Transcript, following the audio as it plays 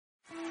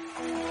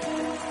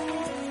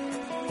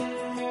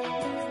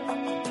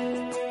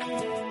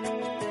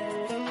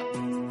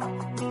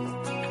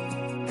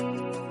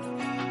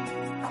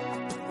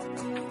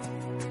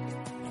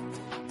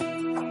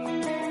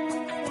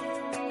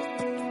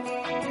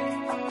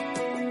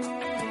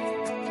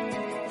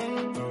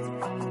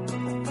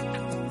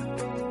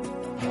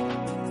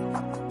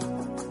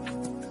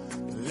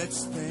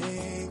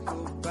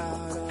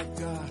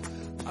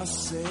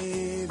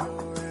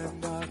Savior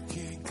and our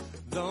King,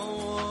 the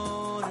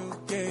one who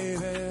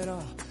gave it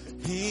all.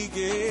 He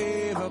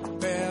gave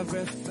up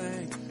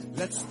everything.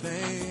 Let's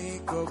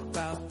think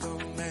about the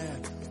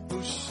man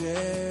who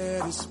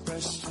shed his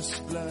precious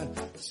blood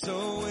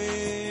so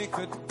we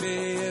could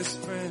be his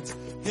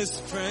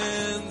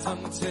friends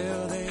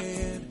until the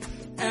end,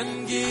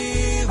 and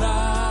give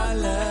our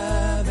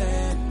love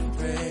and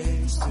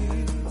praise to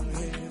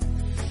him.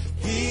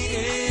 He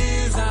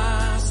is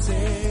our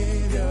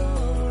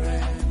Savior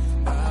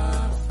and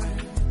our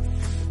friend.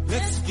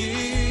 Let's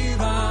give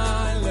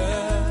our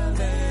love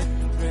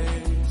and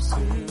praise to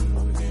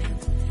him.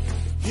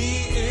 He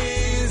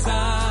is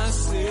our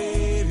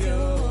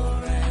Savior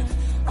and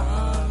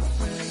our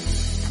friend.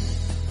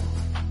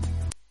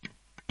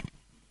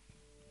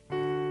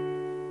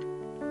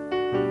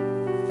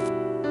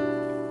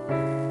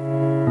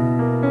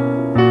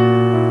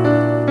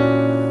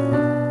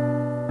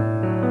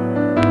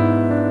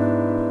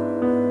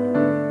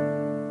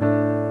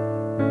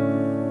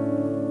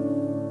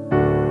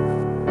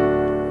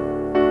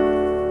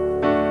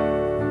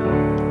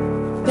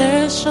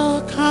 There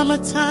shall come a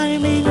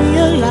time in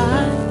your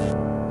life,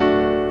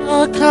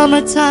 there'll come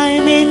a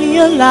time in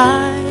your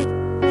life,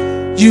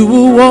 you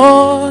will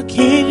walk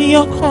in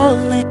your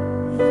calling,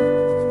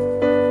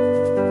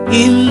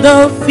 in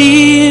the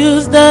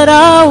fields that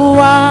are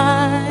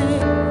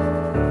wide.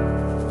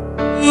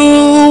 You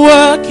will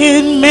work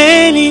in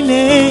many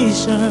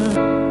nations,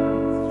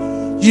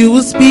 you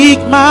will speak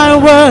my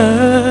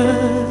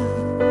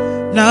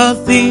word,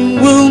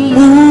 nothing will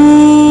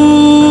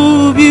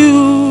move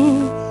you.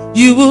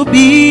 You will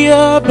be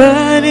a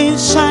burning,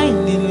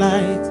 shining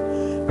light,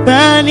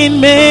 burning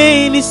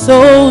many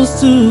souls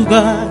to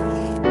God.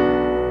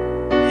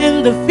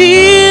 In the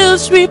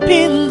fields,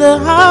 reaping the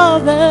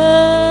harvest.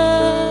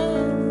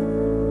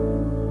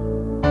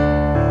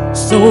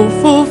 So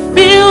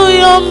fulfill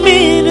your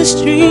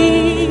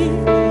ministry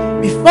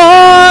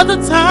before the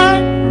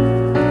time.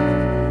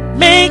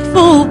 Make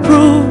full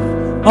proof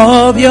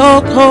of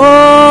your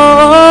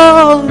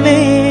calling.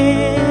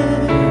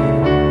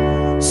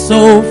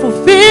 So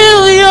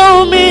fulfill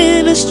your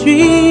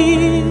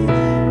ministry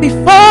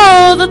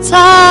before the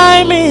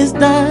time is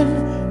done.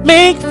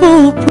 Make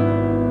full proof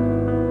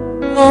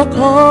of your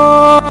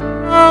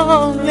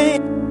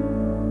calling.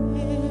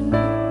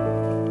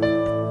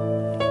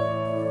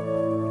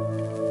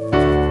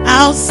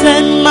 I'll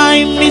send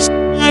my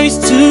missionaries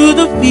to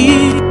the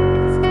field.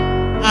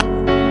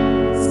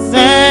 I'll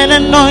send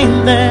and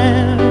anoint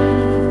them.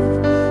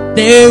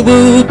 There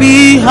will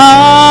be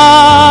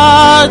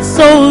hard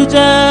soldiers.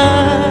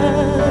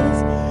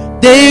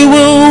 They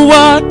will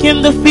work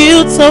in the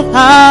fields of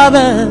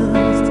harvest,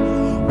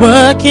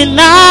 working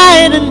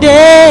night and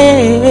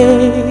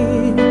day.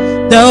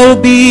 There'll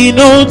be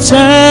no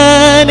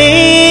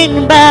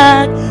turning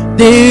back.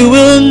 They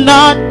will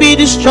not be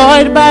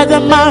destroyed by the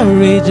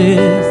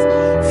marriages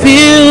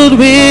filled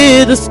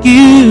with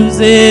excuses,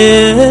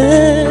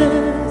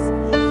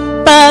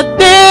 but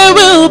they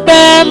will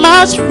bear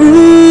much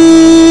fruit.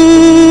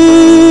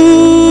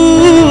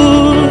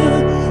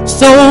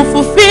 So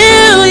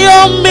fulfill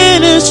your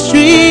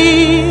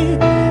ministry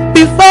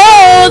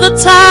before the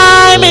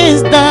time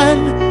is done.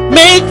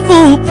 Make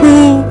full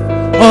proof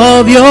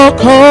of your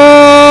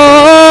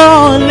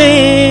calling.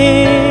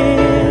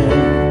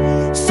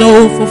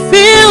 So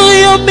fulfill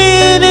your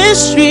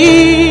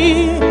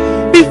ministry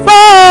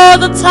before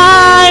the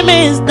time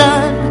is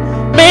done.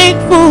 Make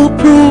full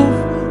proof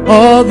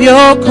of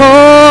your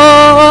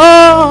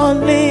calling.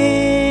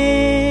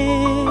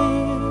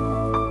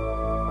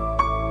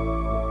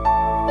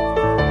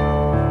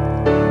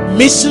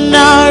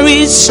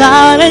 Missionaries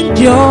shall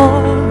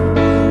endure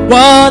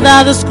what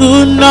others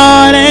could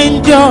not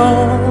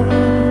endure.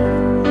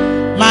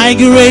 My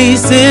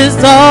grace is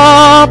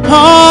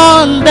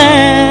upon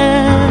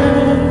them.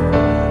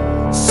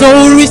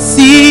 So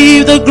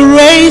receive the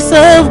grace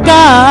of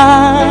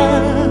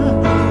God.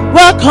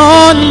 Work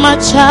on my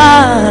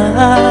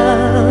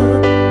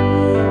child.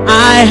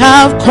 I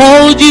have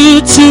called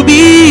you to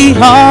be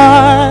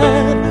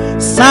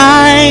hard.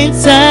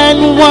 Signs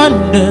and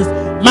wonders,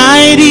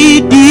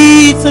 mighty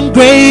deeds and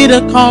great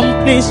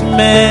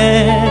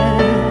accomplishments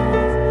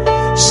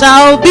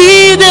shall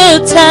be the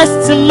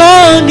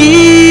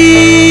testimony.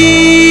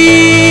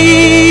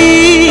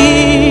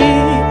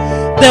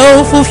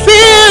 They'll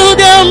fulfill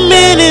their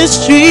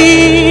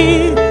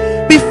ministry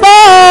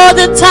before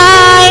the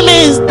time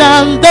is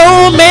done.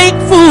 They'll make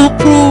full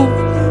proof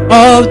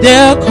of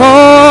their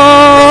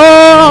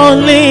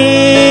calling.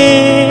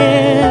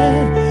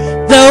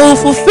 They'll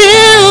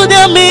fulfill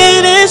their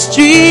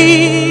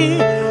ministry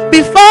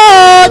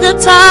before the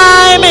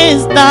time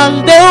is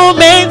done. They'll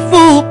make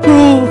full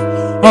proof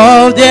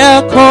of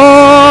their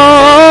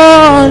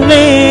calling.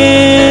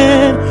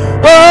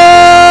 Oh,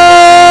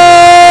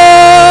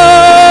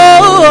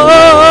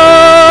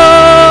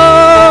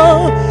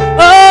 oh,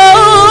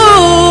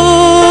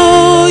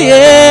 oh,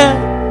 yeah.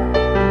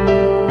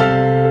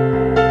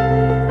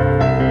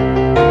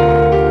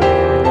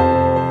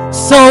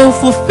 So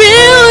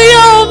fulfill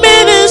your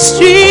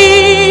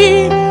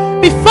ministry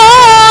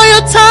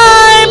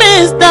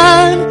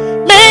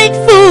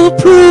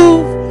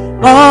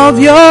of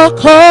your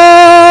calling.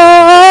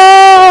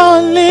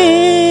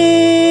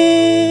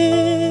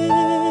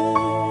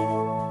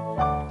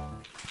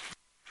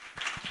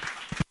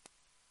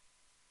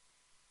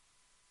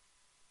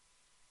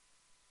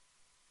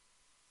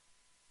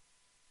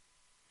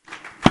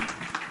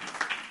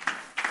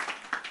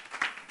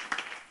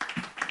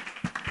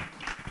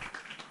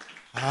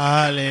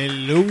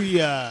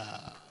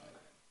 Hallelujah.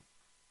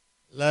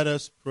 Let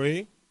us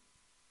pray.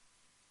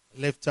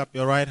 Lift up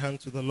your right hand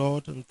to the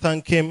Lord and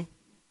thank Him.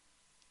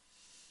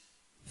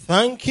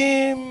 Thank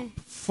Him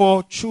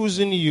for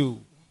choosing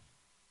you.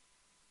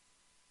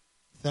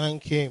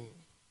 Thank Him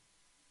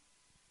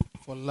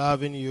for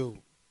loving you.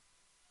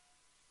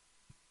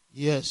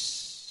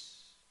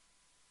 Yes.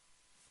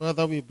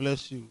 Father, we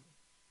bless you.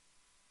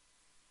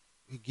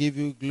 We give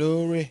you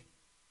glory.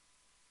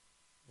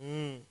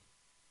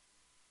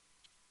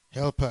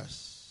 Help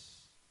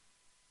us.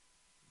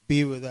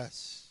 Be with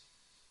us.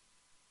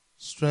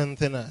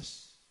 Strengthen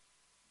us.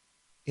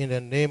 In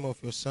the name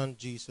of your Son,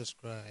 Jesus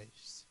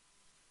Christ.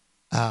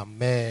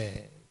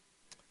 Amen.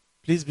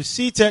 Please be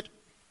seated.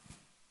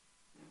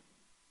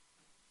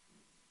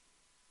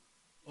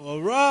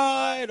 All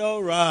right.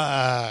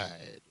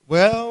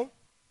 Well,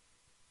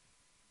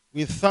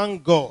 we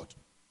thank God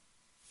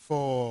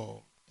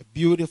for a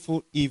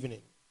beautiful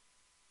evening.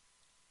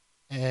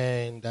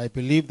 And I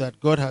believe that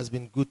God has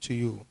been good to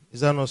you.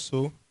 Is that not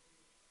so?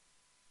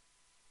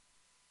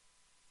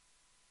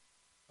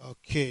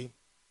 Okay.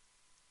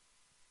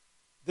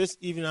 This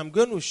evening I'm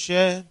going to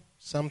share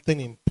something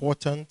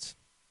important.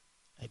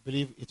 I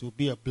believe it will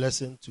be a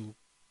blessing to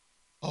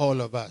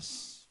all of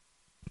us.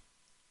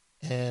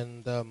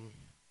 And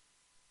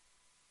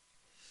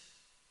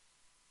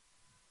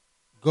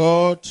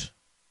God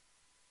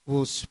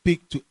will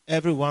speak to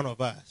every one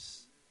of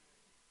us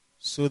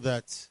so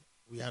that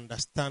we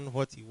understand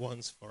what He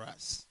wants for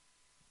us.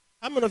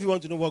 How many of you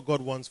want to know what God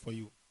wants for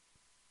you?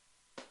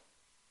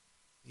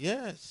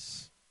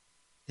 Yes.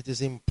 It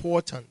is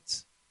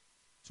important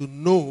to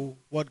know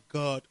what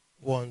God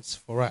wants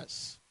for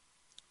us.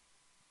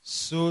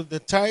 So the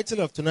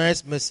title of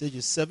tonight's message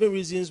is 7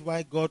 Reasons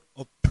Why God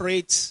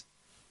Operates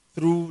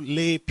Through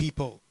Lay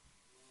People.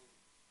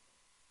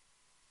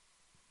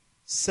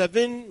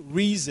 7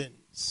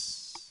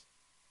 reasons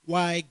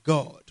why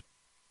God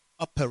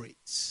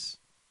operates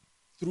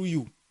through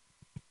you.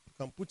 You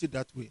can put it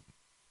that way.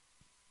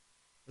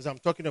 Because I'm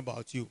talking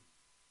about you.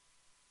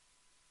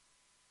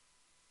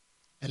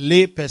 A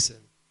lay person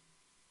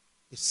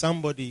is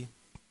somebody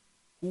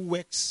who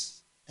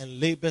works and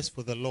labors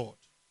for the Lord,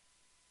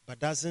 but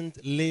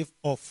doesn't live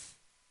off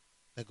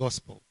the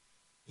gospel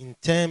in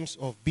terms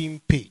of being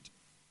paid.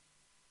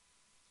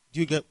 Do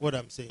you get what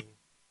I'm saying?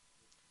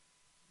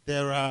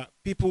 There are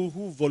people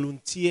who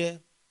volunteer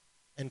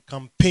and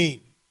campaign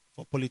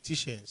for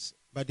politicians,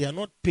 but they are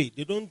not paid.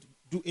 They don't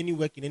do any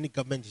work in any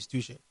government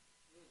institution.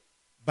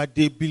 But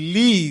they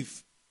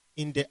believe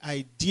in the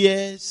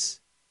ideals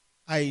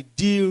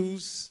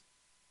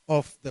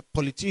of the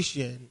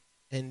politician,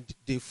 and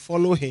they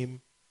follow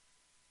him.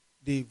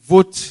 They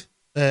vote.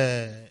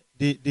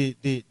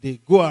 They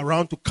go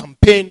around to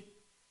campaign.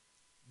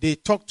 They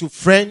talk to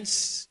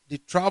friends. They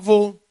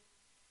travel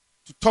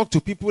to talk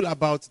to people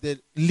about the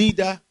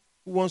leader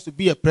who wants to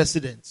be a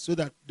president so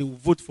that they will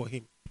vote for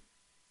him.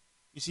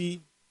 You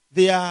see,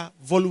 they are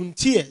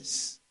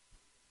volunteers.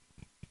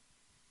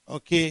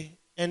 Okay?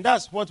 And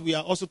that's what we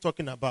are also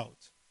talking about.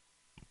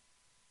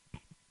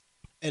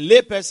 A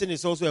lay person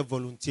is also a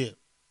volunteer.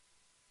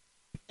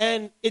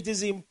 And it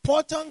is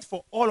important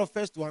for all of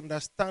us to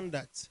understand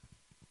that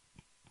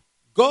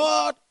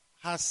God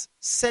has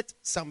set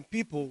some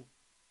people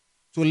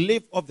to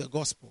live off the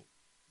gospel.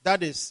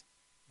 That is,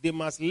 they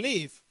must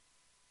live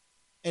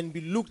and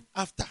be looked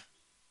after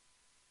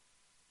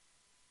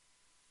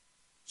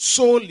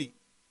solely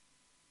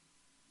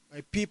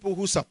by people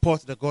who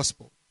support the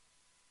gospel.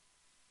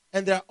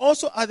 And there are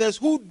also others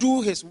who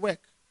do his work,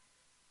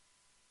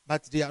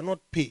 but they are not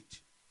paid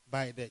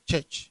by the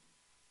church.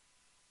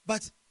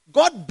 But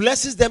God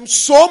blesses them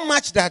so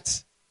much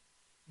that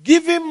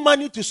giving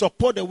money to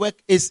support the work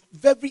is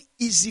very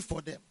easy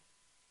for them.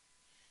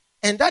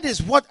 And that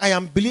is what I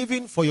am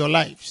believing for your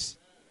lives.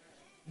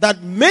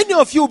 That many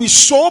of you will be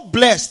so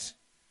blessed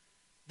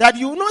that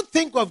you will not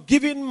think of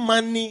giving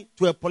money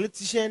to a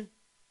politician.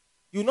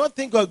 You will not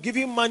think of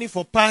giving money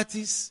for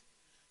parties.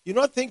 You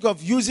will not think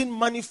of using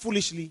money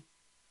foolishly.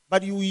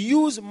 But you will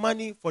use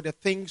money for the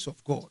things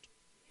of God.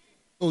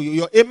 Oh,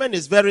 your amen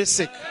is very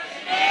sick.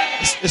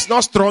 It's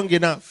not strong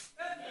enough.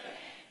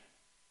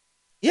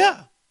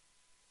 Yeah.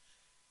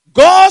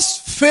 God's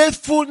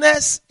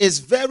faithfulness is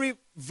very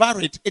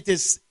varied. It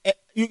is,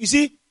 you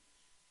see,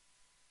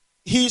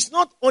 He is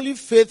not only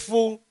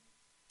faithful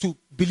to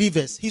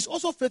believers, He's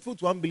also faithful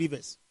to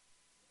unbelievers.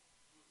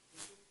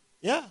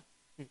 Yeah.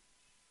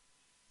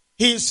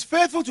 He is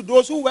faithful to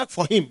those who work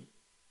for Him.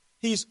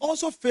 He is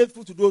also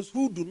faithful to those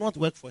who do not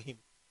work for Him.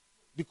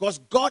 Because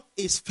God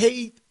is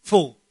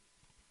faithful.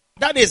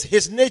 That is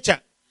His nature.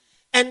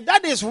 And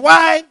that is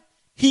why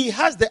He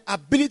has the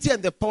ability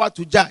and the power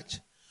to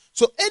judge.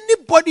 So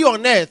anybody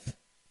on earth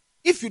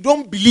if you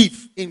don't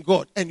believe in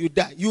God and you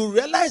die, you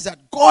realize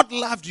that God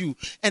loved you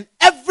and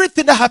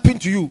everything that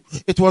happened to you,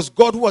 it was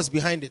God who was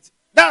behind it.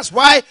 That's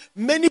why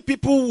many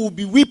people will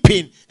be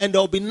weeping and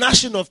there will be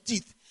gnashing of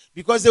teeth,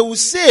 because they will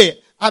say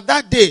at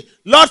that day,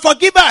 Lord,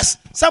 forgive us.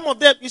 Some of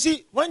them, you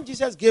see, when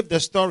Jesus gave the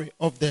story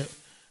of the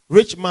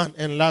rich man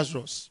and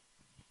Lazarus,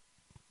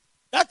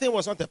 that thing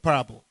was not a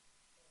parable.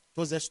 It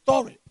was a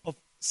story of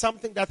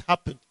something that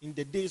happened in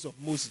the days of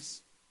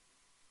Moses.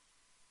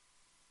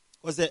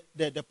 Because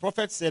the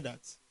prophet said that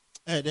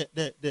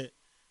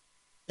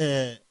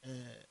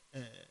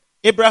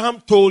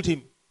Abraham told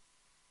him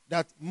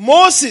that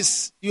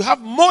Moses, you have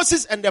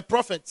Moses and the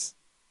prophets.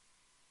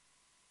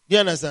 Do you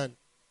understand?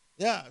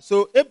 Yeah.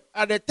 So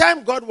at the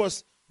time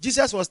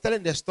Jesus was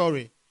telling the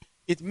story,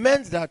 it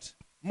meant that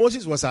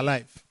Moses was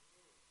alive.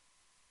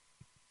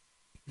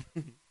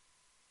 Do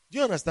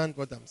you understand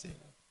what I'm saying?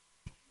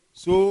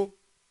 So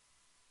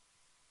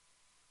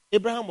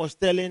Abraham was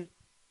telling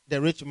the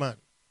rich man,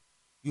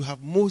 you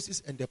have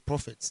Moses and the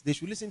prophets. They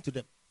should listen to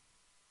them.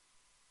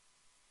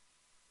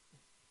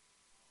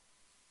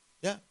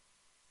 Yeah.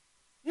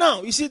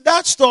 Now, you see,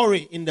 that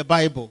story in the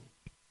Bible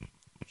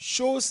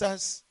shows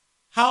us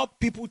how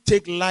people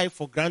take life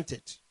for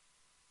granted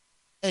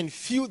and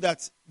feel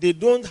that they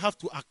don't have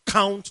to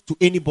account to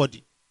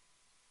anybody.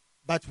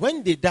 But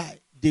when they die,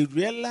 they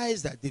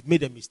realize that they've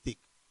made a mistake.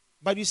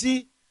 But you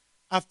see,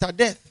 after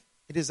death,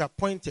 it is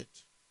appointed.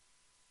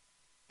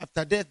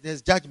 After death,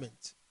 there's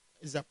judgment.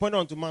 It is appointed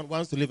unto man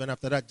wants to live, and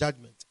after that,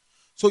 judgment.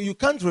 So you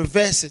can't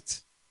reverse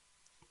it.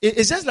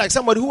 It's just like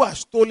somebody who has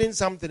stolen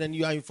something and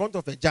you are in front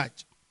of a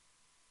judge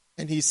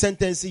and he's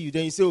sentencing you.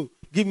 Then you say, oh,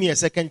 give me a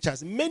second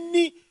chance.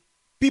 Many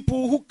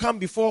people who come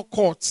before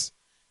courts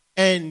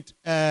and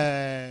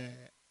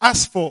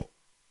ask for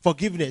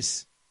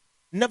forgiveness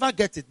never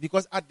get it,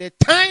 because at the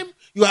time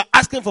you are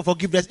asking for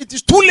forgiveness, it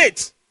is too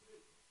late.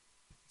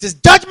 It is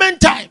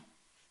judgment time.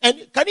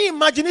 And can you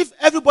imagine if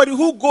everybody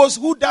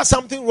who does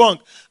something wrong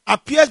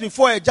appears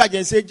before a judge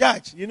and say,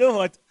 Judge, you know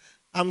what?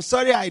 I'm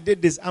sorry I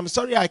did this. I'm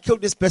sorry I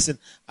killed this person.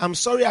 I'm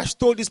sorry I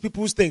stole these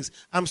people's things.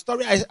 I'm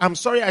sorry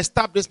I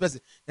stabbed this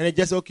person. And they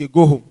just say, okay,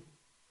 go home.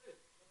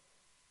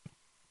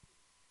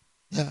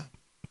 Yeah.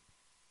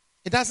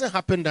 It doesn't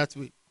happen that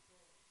way.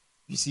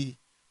 You see,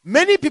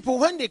 many people,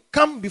 when they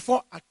come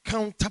before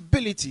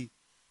accountability,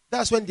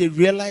 that's when they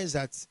realize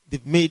that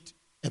they've made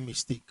a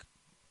mistake.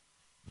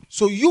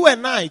 So you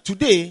and I,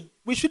 today,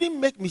 we shouldn't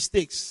make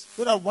mistakes,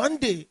 so that one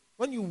day,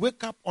 when you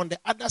wake up on the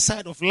other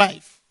side of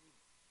life,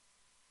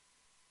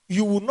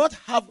 you will not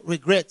have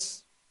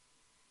regrets.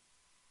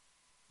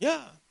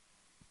 Yeah.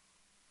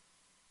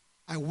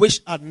 I wish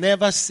I'd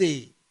never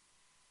say,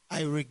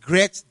 I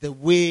regret the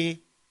way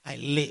I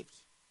lived.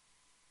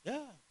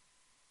 Yeah.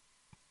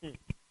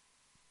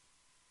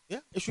 Yeah.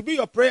 It should be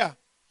your prayer.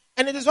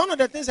 And it is one of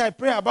the things I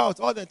pray about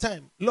all the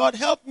time. Lord,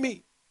 help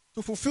me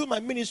to fulfill my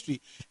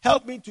ministry.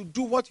 Help me to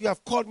do what you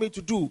have called me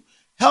to do.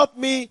 Help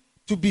me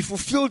to be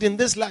fulfilled in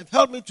this life.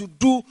 Help me to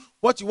do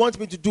what you want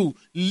me to do.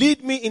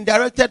 Lead me in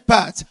directed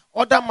paths.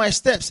 Order my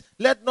steps.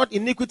 Let not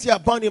iniquity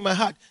abound in my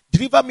heart.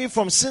 Deliver me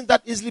from sin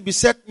that easily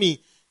beset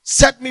me.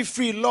 Set me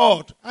free,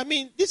 Lord. I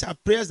mean, these are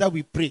prayers that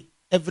we pray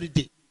every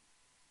day.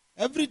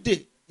 Every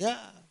day. Yeah.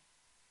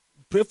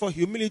 Pray for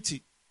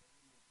humility.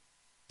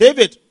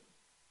 David,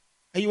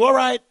 are you all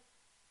right?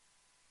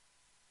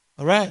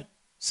 All right.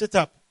 Sit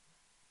up.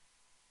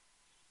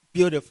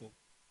 Beautiful.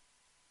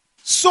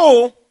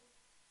 So,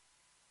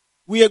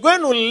 we are going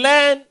to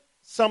learn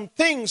some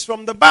things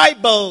from the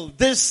Bible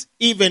this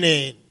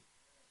evening.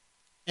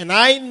 And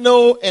I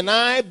know and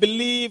I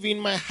believe in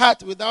my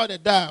heart without a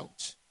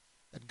doubt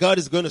that God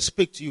is going to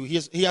speak to you.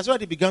 He has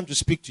already begun to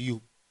speak to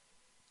you.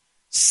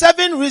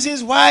 7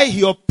 reasons why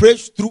he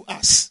operates through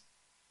us.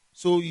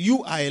 So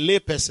you are a lay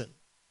person.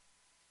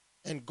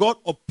 And God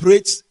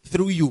operates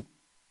through you.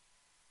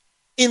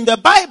 In the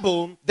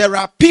Bible, there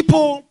are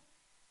people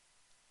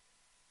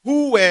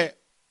who were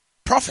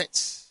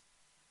prophets.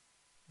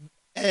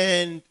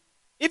 And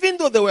even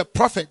though they were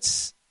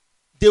prophets,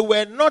 they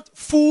were not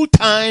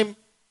full-time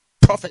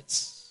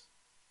prophets.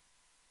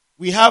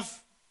 We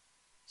have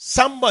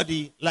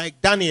somebody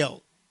like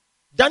Daniel.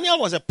 Daniel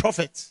was a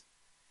prophet.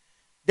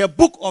 The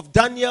book of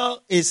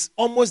Daniel is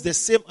almost the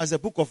same as the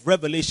book of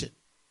Revelation.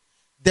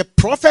 The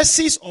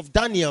prophecies of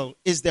Daniel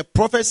is the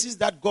prophecies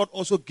that God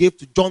also gave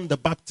to John the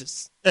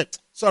Baptist.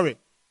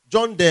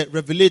 John the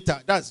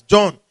Revelator. That's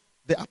John,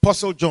 the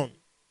Apostle John.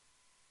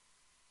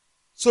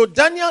 So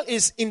Daniel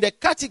is in the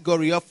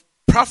category of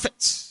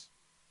prophets.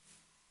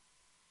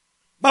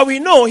 But we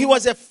know he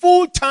was a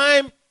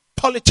full-time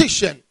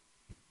politician.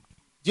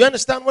 Do you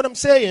understand what I'm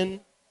saying?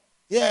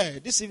 Yeah,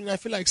 this evening I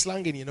feel like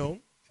slanging, you know.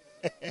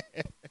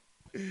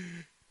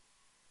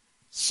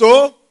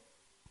 So,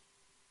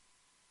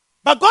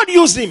 but God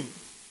used him.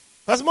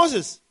 Pastor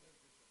Moses,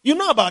 you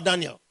know about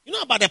Daniel. You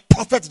know about the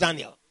prophet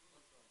Daniel.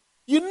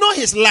 You know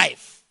his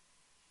life.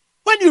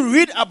 When you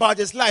read about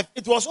his life,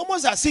 it was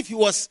almost as if he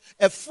was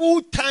a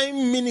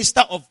full-time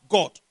minister of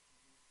God.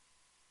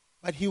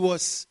 But he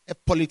was a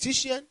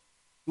politician.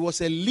 He was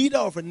a leader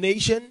of a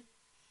nation.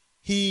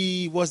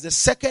 He was the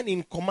second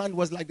in command,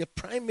 was like the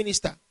prime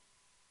minister.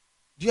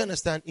 Do you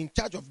understand? In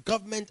charge of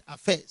government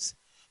affairs.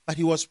 But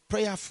he was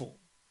prayerful.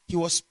 He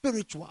was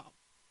spiritual.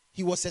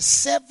 He was a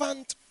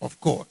servant of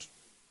God.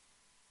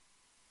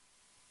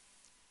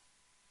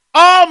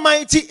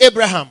 Almighty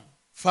Abraham.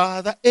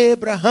 Father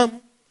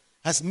Abraham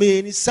has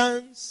many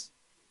sons.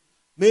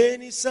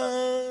 Many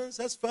sons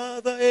as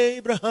Father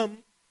Abraham.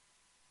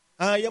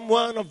 I am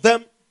one of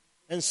them,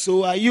 and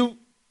so are you.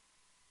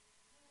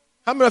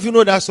 How many of you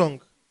know that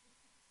song?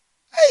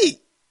 Hey!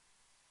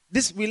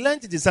 This we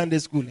learned it in Sunday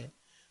school.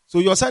 So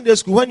your Sunday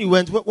school, when you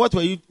went, what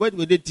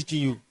were they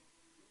teaching you?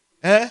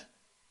 They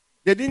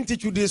didn't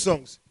teach you these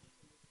songs.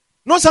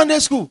 No Sunday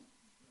school.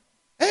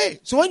 Hey,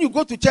 so when you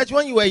go to church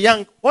when you were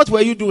young, what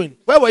were you doing?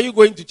 Where were you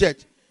going to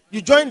church?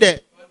 You joined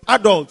the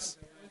adults.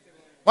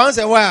 Once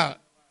a while.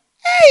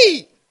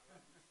 Hey!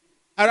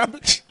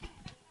 Arabic.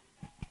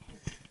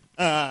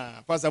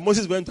 Pastor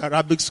Moses went to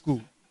Arabic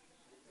school.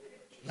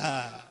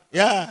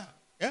 Yeah.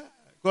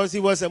 Because he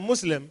was a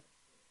Muslim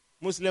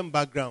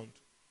background.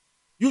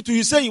 You too,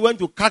 you say you went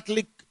to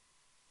Catholic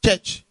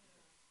church.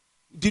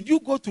 Did you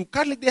go to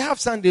Catholic? They have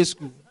Sunday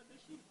school.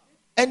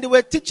 And they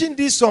were teaching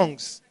these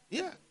songs.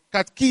 Yeah.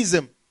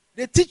 Catechism.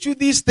 They teach you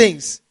these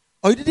things.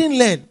 Or you didn't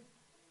learn.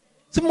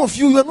 Some of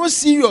you are not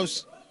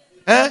serious.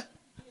 They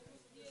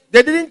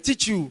didn't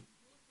teach you.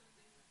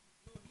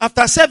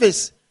 After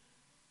service,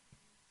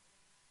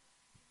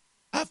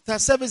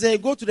 they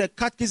go to the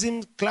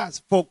catechism class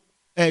for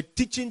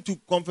teaching to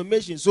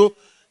confirmation. So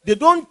they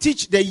don't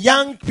teach the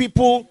young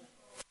people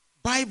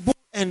Bible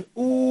and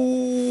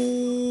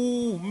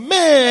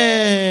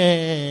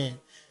man.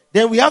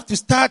 Then we have to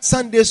start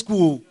Sunday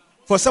school.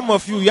 For some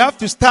of you, you have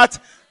to start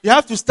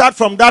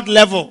from that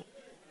level.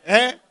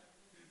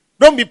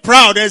 Don't be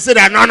proud and say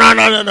that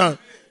no.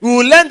 We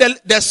will learn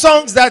the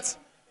songs that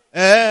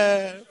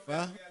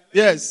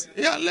yes,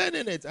 yeah,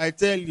 learning it, I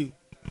tell you.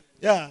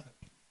 Yeah.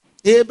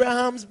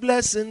 Abraham's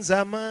blessings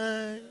are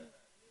mine.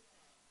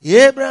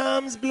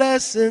 Abraham's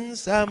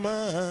blessings are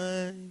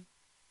mine.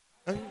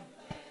 And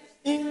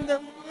in the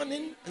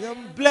morning,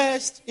 I'm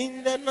blessed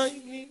in the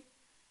night.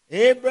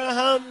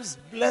 Abraham's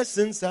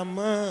blessings are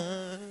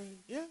mine.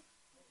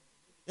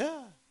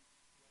 Yeah.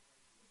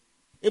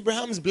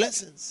 Abraham's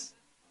blessings.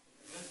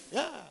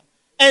 Yeah.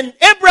 And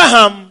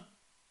Abraham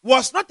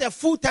was not a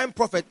full-time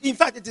prophet. In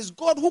fact, it is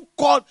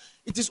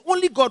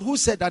only God who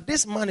said that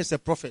this man is a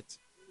prophet.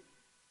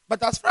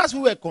 But as far as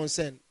we were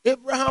concerned,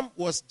 Abraham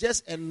was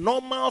just a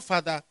normal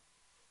father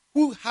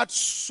who had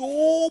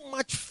so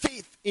much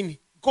faith in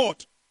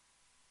God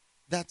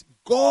that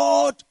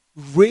God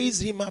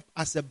raised him up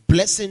as a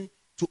blessing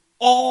to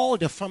all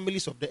the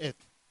families of the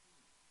earth.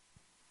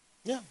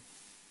 Yeah.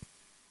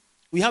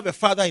 We have a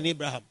father in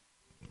Abraham.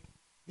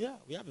 Yeah,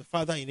 we have a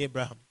father in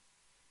Abraham.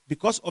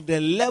 Because of the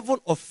level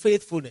of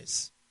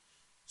faithfulness.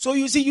 So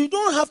you see, you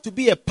don't have to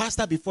be a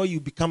pastor before you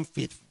become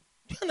faithful.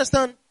 Do you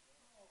understand?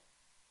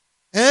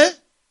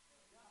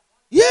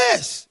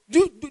 Yes.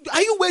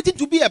 Are you waiting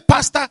to be a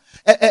pastor,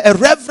 a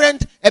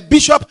reverend, a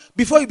bishop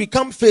before you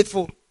become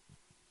faithful?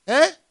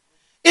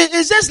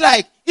 It's just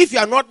like if you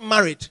are not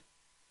married,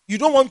 you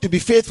don't want to be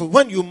faithful.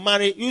 When you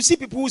marry, you see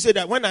people who say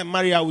that when I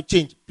marry, I will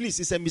change. Please,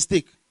 it's a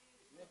mistake.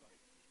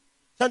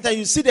 Sometimes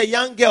you see the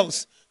young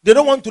girls, they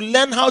don't want to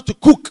learn how to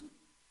cook.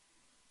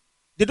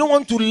 They don't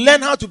want to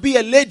learn how to be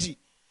a lady.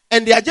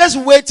 And they are just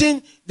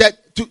waiting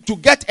to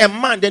get a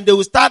man. Then they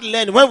will start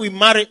learning when we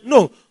marry.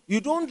 No, you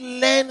don't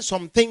learn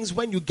some things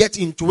when you get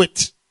into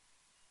it.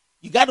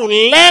 You got to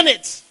learn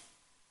it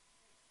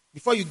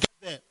before you get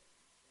there.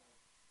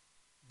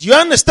 Do you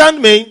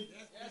understand me?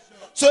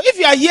 So if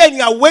you are here and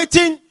you are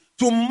waiting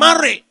to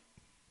marry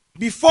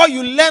before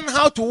you learn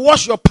how to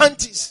wash your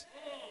panties,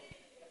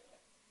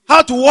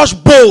 how to wash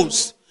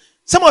bowls.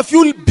 Some of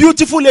you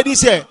beautiful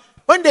ladies here,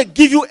 when they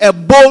give you a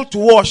bowl to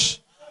wash,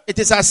 it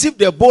is as if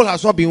the bowl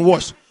has not been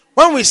washed.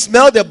 When we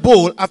smell the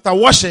bowl after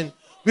washing,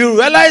 we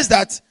realize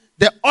that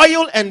the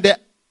oil and the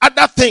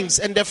other things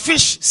and the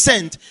fish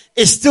scent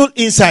is still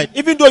inside,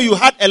 even though you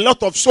had a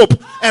lot of soap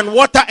and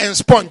water and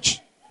sponge.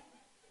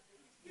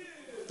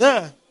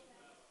 Yeah.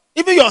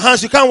 Even your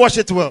hands, you can't wash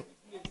it well.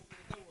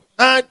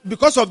 And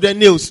because of the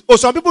nails. Oh,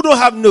 some people don't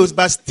have nails,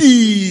 but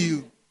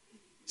still.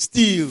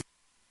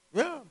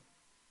 Yeah.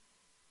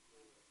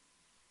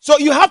 So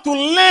you have to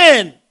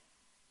learn.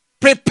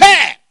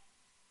 Prepare.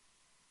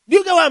 Do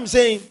you get what I'm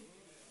saying?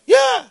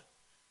 Yeah.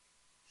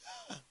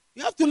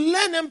 You have to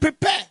learn and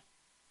prepare.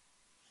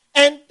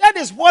 And that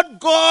is what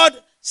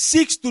God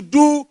seeks to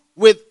do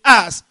with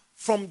us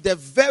from the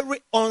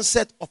very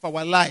onset of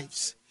our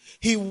lives.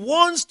 He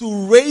wants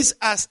to raise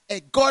us a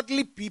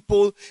godly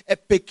people, a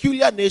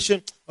peculiar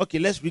nation. Okay,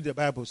 let's read the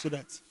Bible so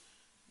that,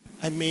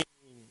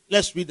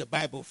 let's read the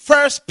Bible.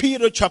 1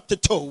 Peter chapter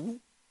 2.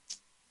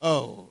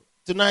 Oh,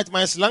 tonight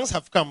my slangs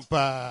have come.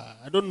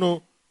 I don't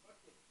know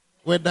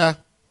whether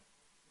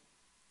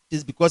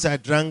it's because I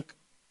drank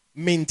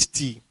mint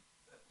tea.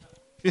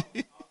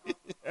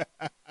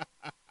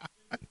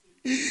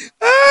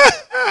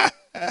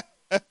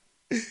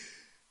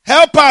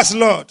 Help us,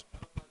 Lord.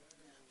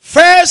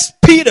 1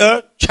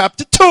 Peter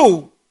chapter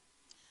 2.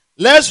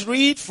 Let's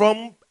read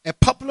from a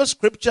popular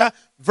scripture,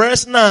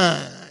 verse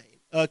 9.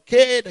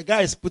 Okay, the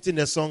guy is putting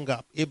the song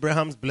up.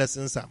 Abraham's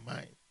blessings are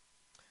mine.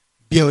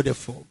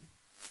 Beautiful.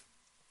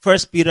 1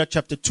 Peter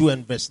chapter 2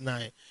 and verse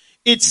 9.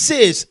 It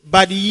says,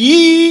 but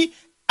ye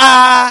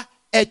are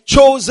a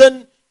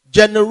chosen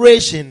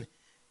generation.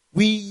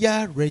 We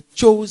are a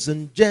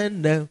chosen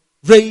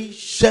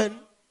generation.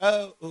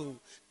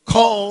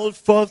 Called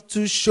forth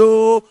to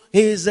show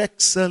his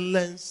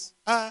excellence.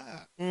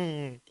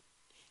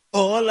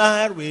 All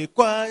I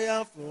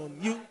require from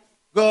you,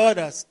 God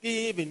has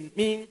given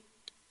me.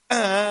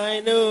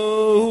 I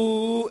know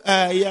who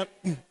I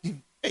am.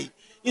 Hey,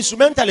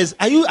 instrumentalists,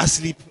 are you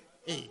asleep?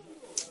 Hey.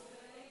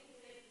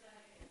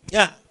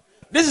 Yeah.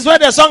 This is where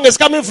the song is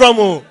coming from.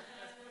 Oh.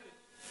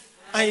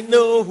 I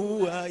know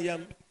who I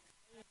am.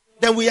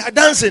 Then we are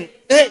dancing.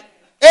 Hey,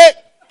 hey,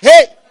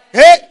 hey,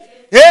 hey,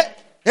 hey,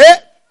 hey,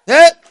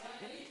 hey.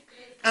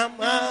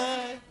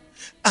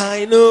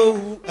 I know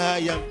who I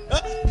am.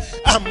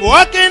 I'm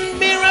walking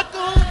miracle.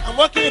 I'm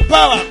walking in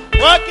power.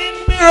 Walking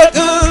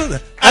miracle.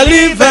 I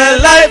live a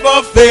life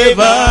of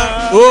favor.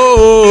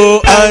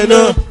 Oh, I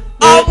know.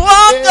 I'm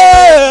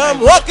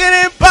walking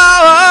in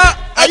power.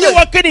 Are you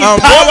walking in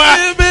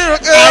power?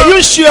 Are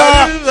you sure?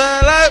 I live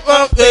a life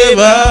of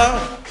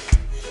favor.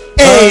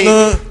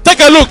 Hey, take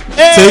a look.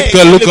 Hey, take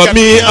a look at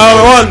me. I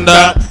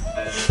wonder.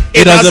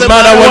 It doesn't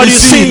matter what you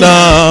see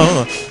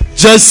now.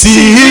 Just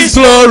see his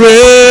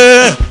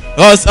glory.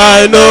 Cause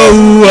I know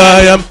who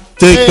I am.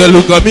 Take a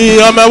look at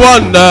me. I'm a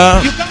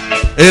wonder.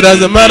 It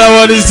doesn't matter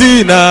what you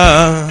see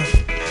now.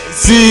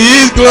 See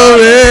his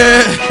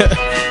glory.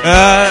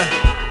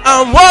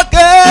 I'm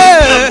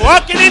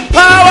walking in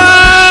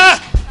power.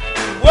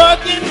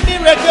 Walking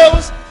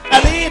miracles.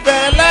 I live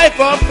a life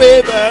of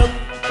favor.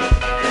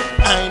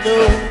 I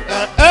know.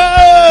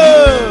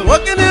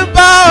 Walking in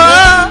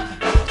power.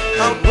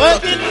 I'm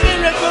walking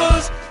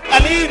miracles. I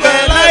live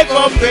a life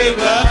of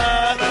favor.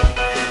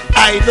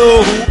 I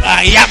know who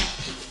I am.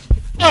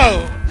 Oh.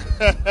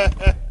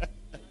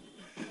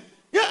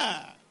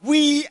 Yeah.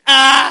 We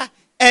are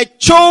a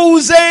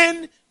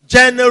chosen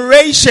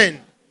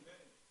generation.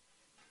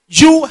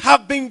 You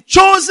have been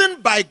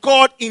chosen by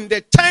God in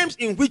the times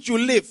in which you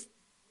live.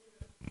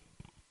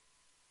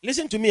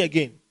 Listen to me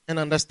again and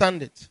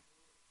understand it.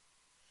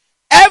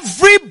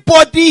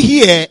 Everybody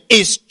here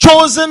is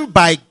chosen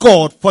by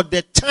God for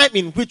the time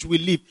in which we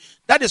live.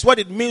 That is what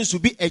it means to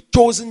be a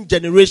chosen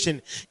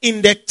generation.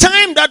 In the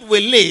time that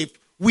we live,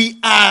 we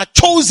are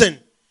chosen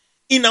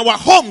in our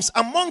homes,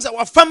 amongst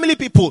our family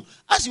people.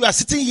 As you are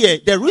sitting here,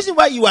 the reason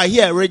why you are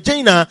here,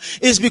 Regina,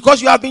 is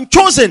because you have been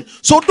chosen.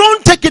 So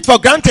don't take it for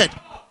granted.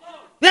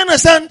 You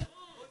understand?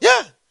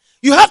 Yeah.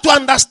 You have to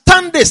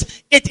understand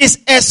this. It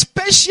is a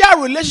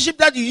special relationship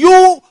that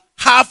you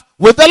have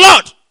with the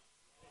Lord.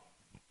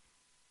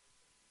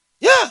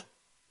 Yeah.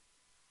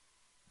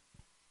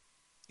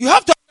 You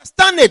have to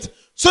understand it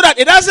so that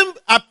it doesn't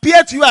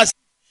appear to you as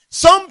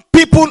some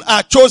people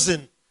are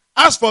chosen.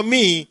 As for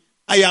me,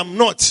 I am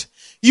not.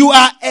 You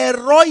are a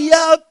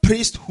royal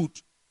priesthood.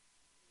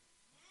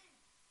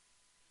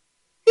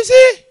 You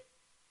see?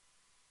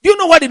 Do you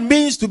know what it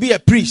means to be a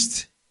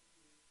priest?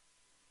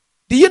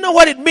 Do you know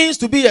what it means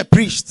to be a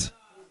priest?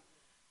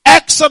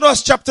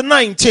 Exodus chapter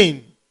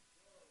 19.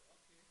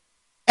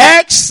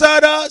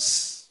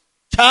 Exodus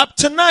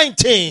chapter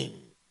 19.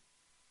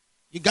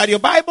 You got your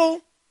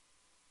Bible?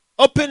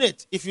 Open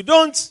it. If you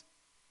don't,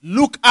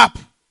 look up.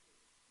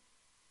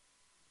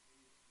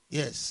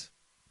 Yes.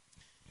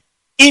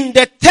 In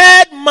the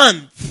 3rd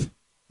month,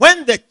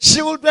 when the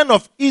children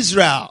of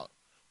Israel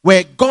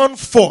were gone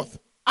forth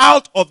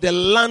out of the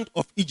land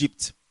of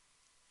Egypt,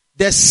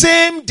 the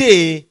same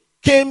day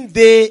came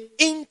they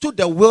into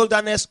the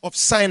wilderness of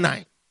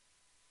Sinai.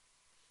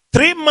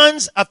 3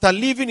 months after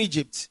leaving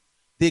Egypt,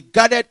 they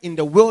gathered in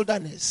the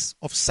wilderness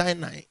of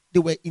Sinai. They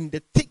were in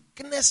the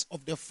thickness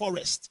of the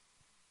forest.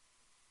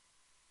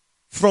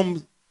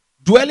 From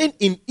dwelling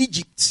in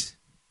Egypt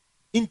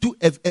into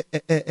a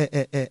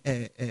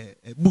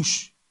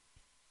bush.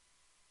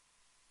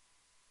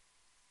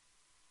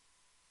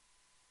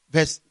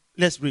 Let's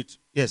read.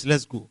 Yes,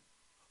 let's go.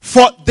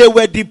 For they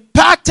were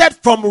departed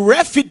from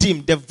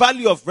Rephidim, the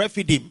valley of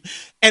Rephidim,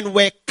 and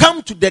were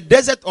come to the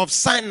desert of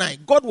Sinai.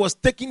 God was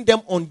taking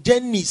them on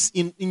journeys,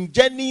 in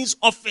journeys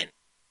often,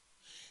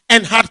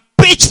 and had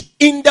pitched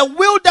in the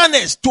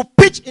wilderness,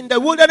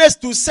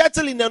 to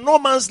settle in the no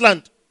man's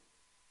land.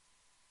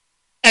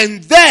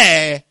 And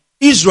there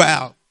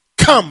Israel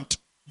camped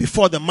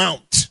before the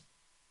mount.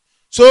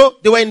 So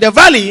they were in the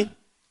valley,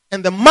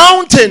 and the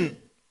mountain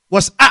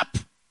was up.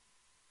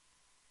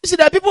 You see,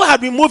 that people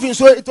had been moving,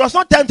 so it was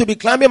not time to be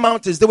climbing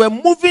mountains. They were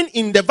moving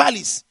in the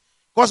valleys,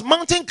 because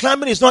mountain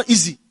climbing is not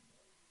easy.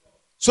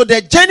 So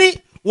the journey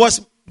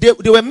was, they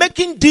were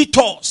making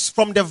detours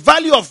from the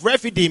valley of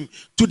Rephidim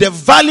to the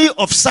valley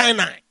of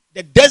Sinai,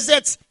 the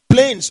desert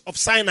plains of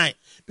Sinai.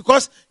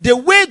 Because the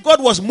way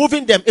God was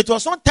moving them, it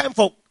was not time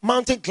for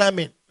mountain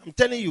climbing. I'm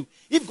telling you,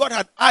 if God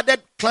had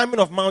added climbing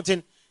of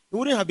mountain, It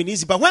wouldn't have been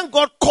easy. But when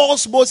God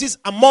calls Moses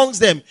amongst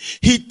them,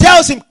 he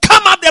tells him,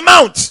 come up the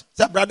mount. He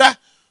said, brother,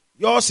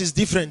 yours is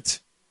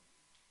different.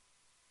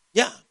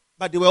 Yeah,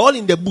 but they were all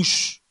in the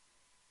bush.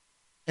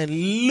 And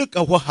look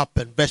at what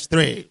happened. Verse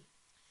 3.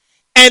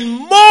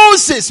 And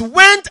Moses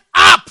went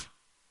up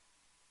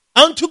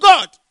unto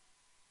God.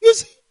 You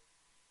see?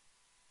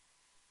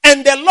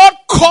 And the Lord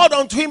called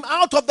unto him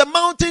out of the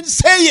mountain,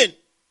 saying,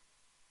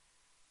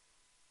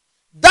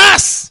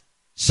 thus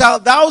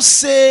shalt thou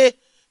say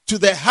to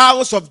the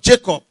house of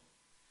Jacob,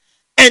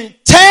 and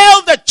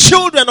tell the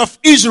children of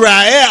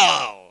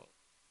Israel,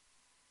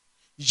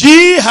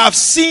 ye have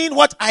seen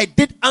what I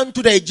did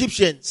unto the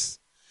Egyptians,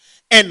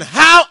 and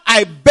how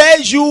I bare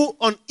you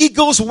on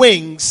eagle's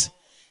wings,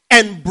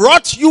 and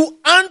brought you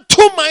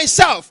unto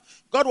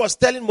myself. God was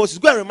telling Moses,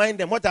 go and remind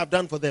them what I've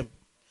done for them.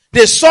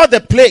 They saw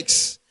the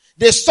plagues.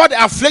 They saw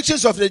the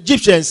afflictions of the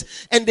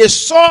Egyptians, and they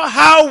saw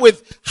how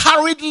with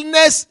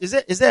hurriedness,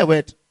 is there a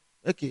word?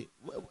 Okay.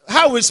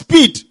 How with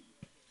speed,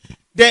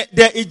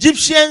 the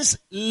Egyptians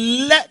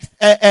left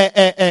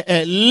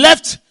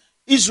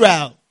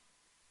Israel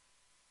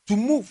to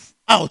move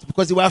out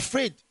because they were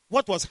afraid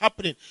what was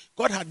happening.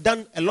 God had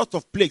done a lot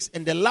of plagues,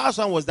 and the last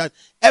one was that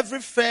every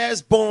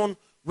firstborn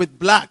with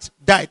blood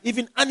died.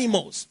 Even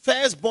animals,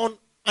 firstborn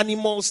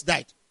animals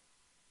died.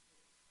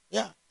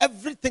 Yeah,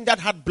 everything that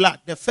had blood,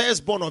 the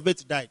firstborn of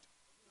it died.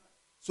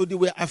 So they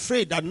were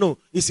afraid that no,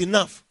 it's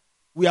enough.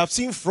 We have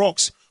seen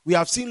frogs, we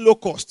have seen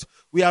locusts,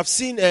 we have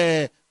seen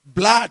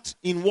blood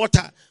in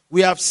water,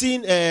 we have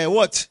seen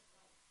what?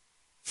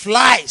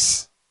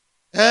 Flies.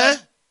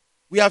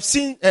 We have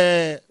seen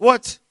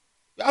what?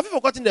 Have you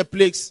forgotten the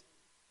plagues?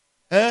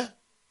 Yeah.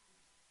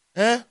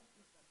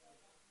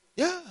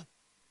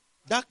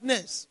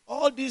 Darkness.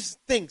 All these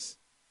things.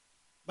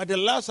 But the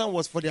last one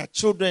was for their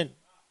children,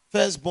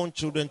 firstborn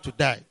children, to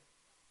die.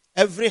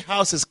 Every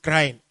house is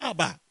crying,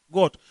 Abba,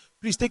 God,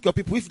 please take your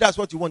people. If that's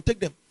what you want, take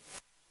them.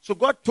 So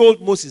God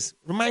told Moses,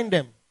 remind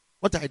them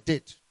what I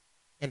did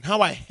and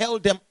how I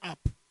held them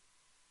up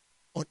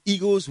on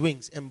eagle's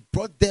wings and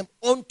brought them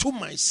unto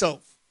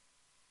myself.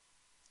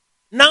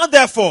 Now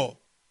therefore,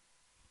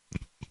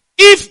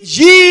 if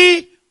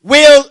ye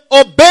will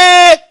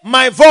obey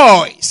my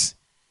voice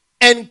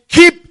and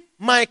keep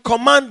my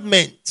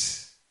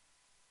commandment,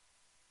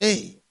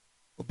 hey,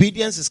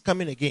 obedience is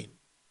coming again,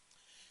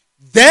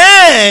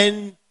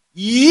 then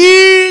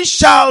ye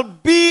shall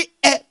be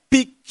a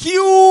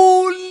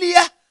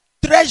peculiar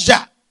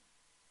treasure.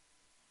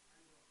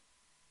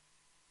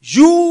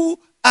 You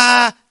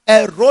are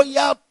a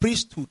royal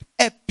priesthood,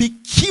 a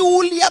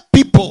peculiar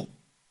people.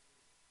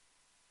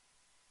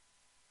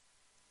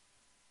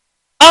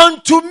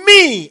 Unto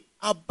me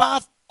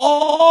above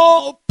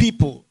all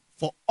people,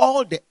 for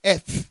all the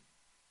earth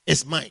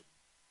is mine.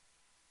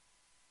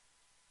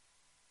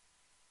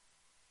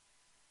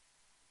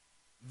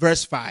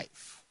 Verse 5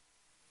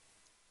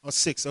 or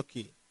 6,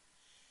 okay.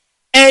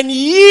 And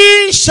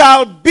ye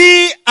shall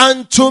be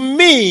unto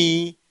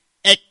me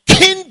a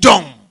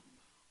kingdom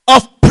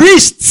of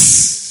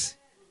priests,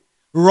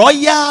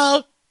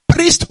 royal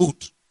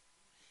priesthood.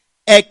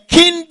 A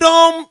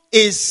kingdom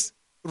is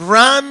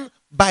run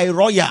by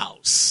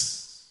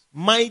royals,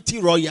 mighty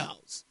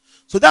royals.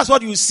 So that's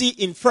what you see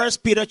in 1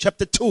 Peter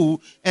chapter 2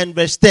 and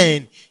verse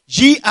 10.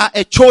 Ye are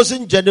a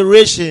chosen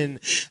generation,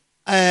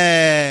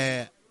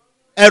 a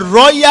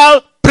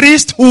royal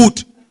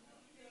priesthood,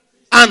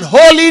 and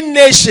holy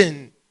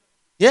nation.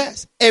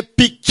 Yes, a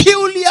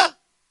peculiar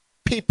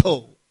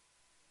people.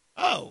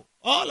 Oh,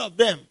 all of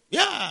them.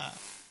 Yeah.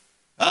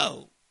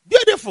 Oh,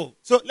 beautiful.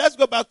 So let's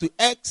go back to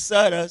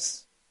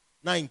Exodus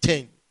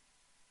 19.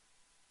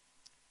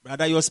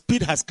 Brother, your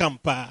speed has come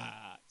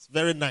past. It's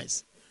very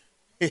nice.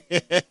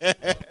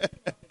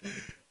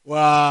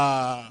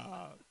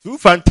 Wow. Too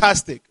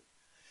fantastic.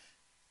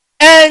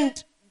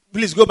 And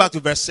please go back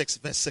to verse 6.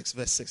 Verse 6,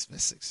 verse 6,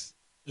 verse 6.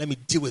 Let me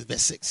deal with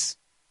verse 6.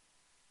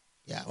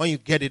 Yeah, when you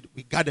get it,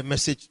 we got the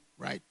message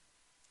right.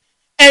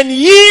 And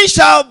ye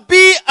shall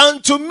be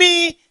unto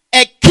me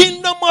a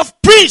kingdom of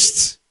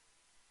priests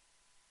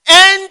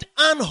and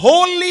an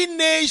holy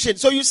nation.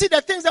 So you see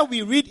the things that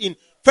we read in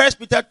 1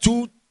 Peter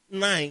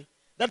 2:9,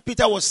 that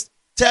Peter was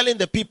telling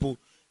the people,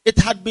 it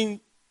had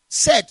been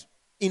said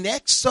in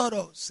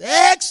Exodus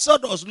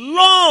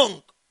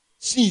long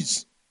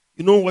since.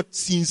 You know what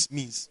since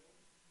means?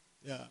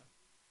 Yeah.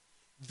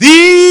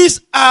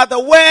 These are the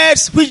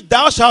words which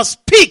thou shalt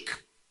speak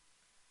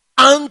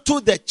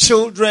unto the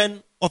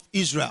children of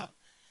Israel.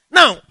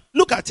 Now,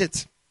 look at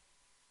it.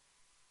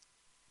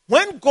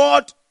 When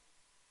God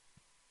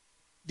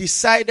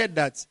decided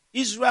that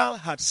Israel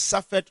had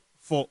suffered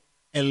for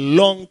a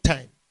long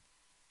time,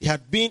 they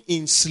had been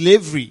in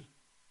slavery,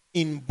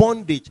 in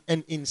bondage,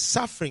 and in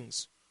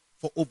sufferings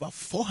for over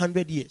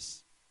 400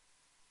 years.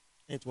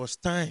 And it was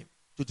time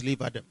to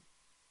deliver them.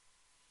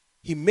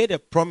 He made a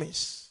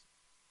promise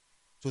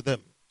to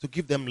them to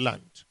give them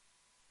land.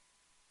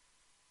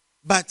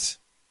 But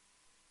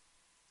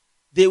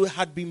they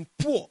had been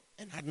poor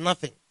and had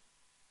nothing.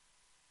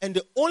 And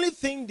the only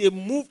thing they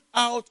moved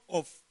out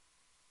of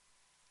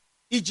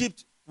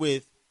Egypt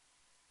with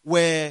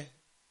were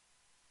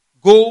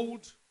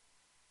gold,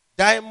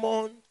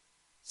 diamond,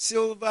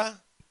 silver,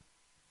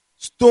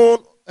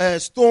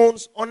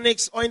 stones,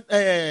 onyx,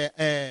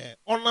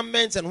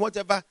 ornaments, and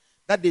whatever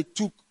that they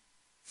took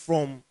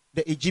from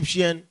the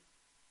Egyptian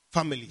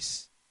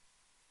families.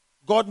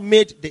 God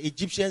made the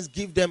Egyptians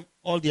give them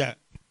all their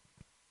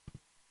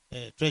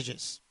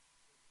treasures.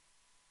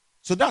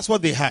 So that's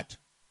what they had.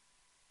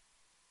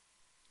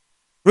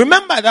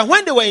 Remember that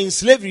when they were in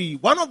slavery,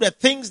 one of the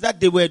things that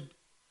they were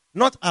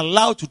not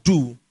allowed to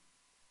do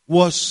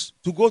was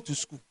to go to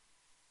school.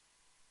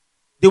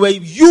 They were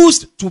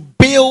used to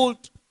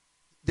build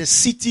the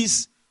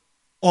cities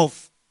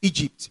of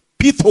Egypt,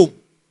 Pithom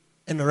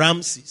and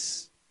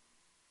Ramses.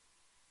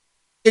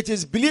 It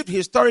is believed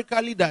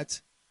historically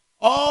that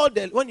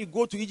when you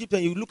go to Egypt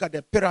and you look at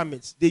the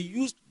pyramids, they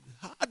used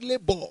hard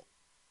labor.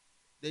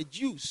 The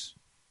Jews,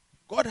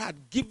 God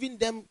had given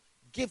them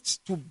gifts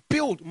to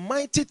build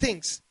mighty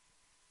things.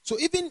 So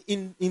even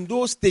in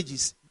those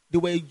stages, they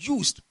were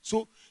used.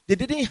 So they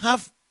didn't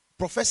have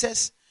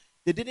professors,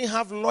 they didn't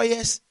have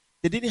lawyers,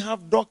 they didn't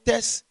have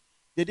doctors,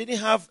 they didn't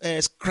have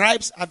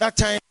scribes at that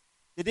time.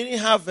 They didn't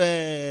have,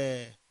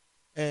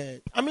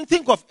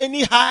 think of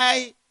any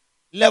high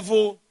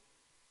level.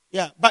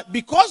 Yeah, but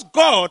because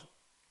God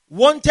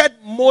wanted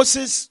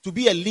Moses to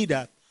be a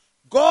leader,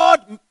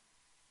 God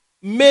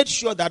made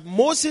sure that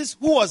Moses,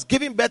 who was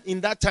giving birth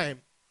in that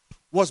time,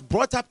 was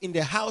brought up in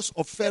the house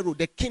of Pharaoh,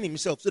 the king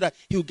himself, so that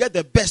he will get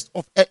the best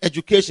of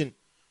education,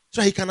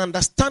 so he can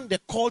understand the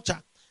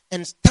culture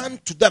and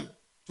stand to them,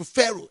 to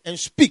Pharaoh, and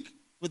speak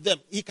with them.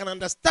 He can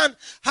understand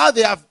how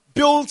they have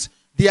built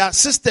their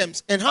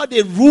systems and how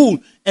they rule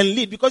and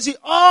lead, because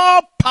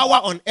all power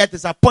on earth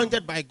is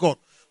appointed by God.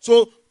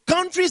 So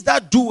countries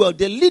that do well,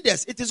 the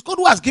leaders, it is God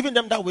who has given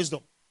them that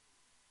wisdom.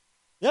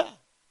 Yeah.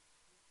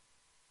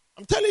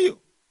 I'm telling you.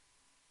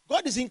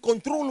 God is in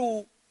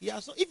control.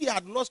 So if he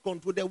had lost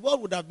control, the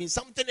world would have been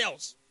something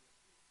else.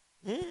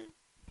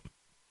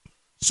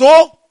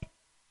 So,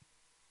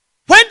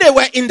 when they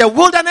were in the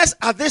wilderness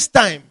at this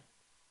time,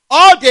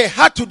 all they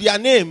had to their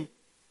name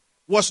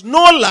was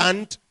no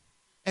land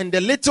and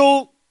the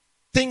little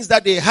things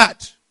that they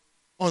had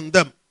on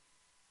them.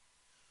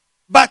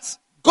 But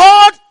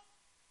God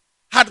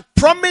had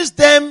promised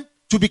them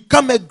to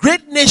become a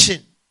great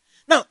nation.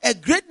 Now, a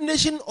great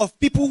nation of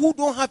people who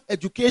don't have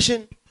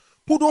education,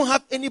 who don't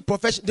have any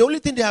profession. The only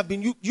thing they have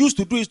been used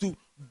to do is to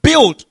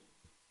build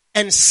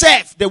and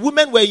serve. The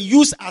women were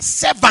used as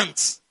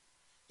servants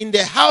in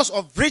the house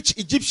of rich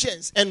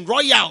Egyptians and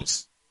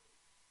royals.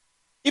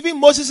 Even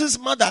Moses'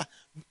 mother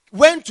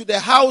went to the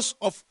house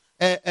of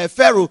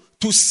Pharaoh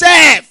to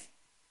serve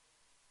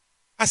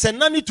as a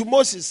nanny to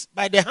Moses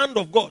by the hand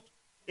of God.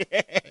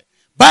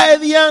 By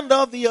the hand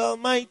of the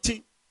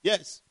Almighty.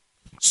 Yes.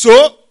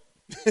 So,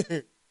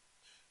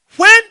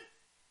 when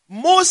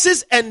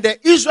Moses and the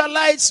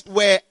Israelites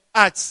were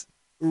at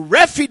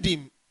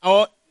Rephidim,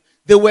 or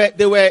they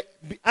were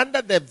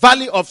under the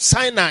valley of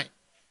Sinai,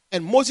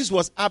 and Moses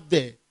was up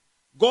there,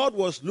 God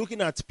was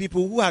looking at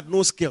people who had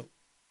no skill.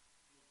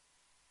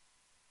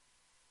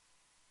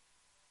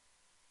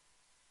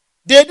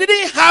 They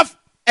didn't have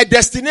a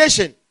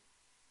destination.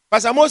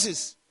 Pastor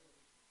Moses,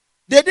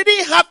 they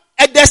didn't have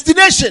a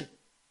destination.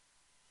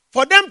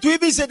 For them to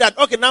even say that,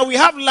 okay, now we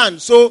have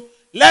land, so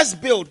let's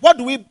build. What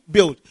do we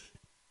build?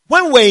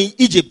 When we were in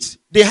Egypt,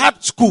 they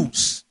had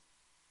schools.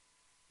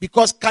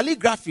 Because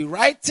calligraphy,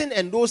 writing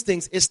and those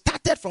things, it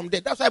started from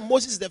there. That's why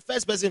Moses is the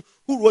first person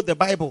who wrote the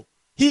Bible.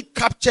 He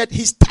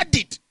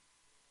studied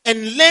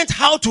and learned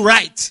how to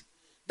write.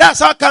 That's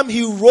how come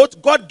he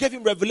wrote. God gave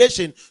him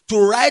revelation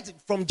to write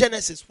from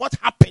Genesis. What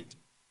happened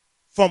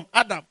from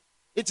Adam?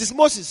 It is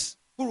Moses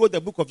who wrote the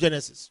book of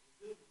Genesis.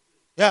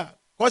 Yeah,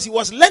 because he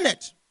was learned.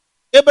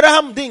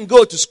 Abraham didn't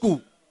go to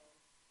school.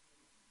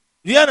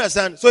 Do you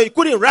understand? So he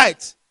couldn't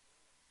write.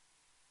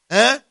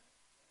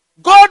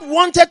 God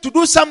wanted to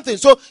do something.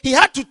 So he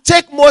had to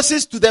take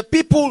Moses to the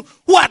people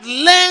who had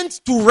learned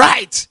to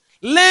write,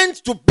 learned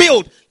to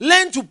build,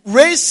 learned to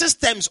raise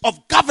systems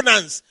of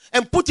governance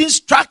and put in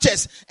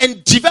structures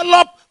and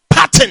develop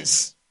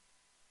patterns.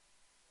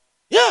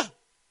 Yeah.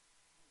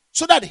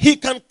 So that he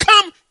can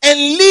come and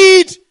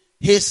lead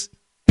his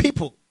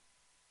people.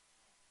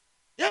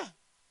 Yeah.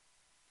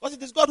 Because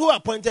it is God who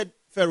appointed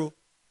Pharaoh.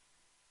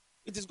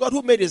 It is God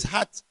who made his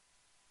heart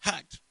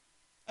hard.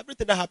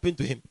 Everything that happened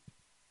to him,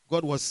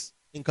 God was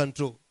in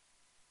control.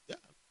 Yeah.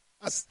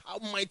 That's how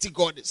mighty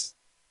God is.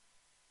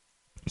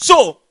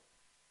 So,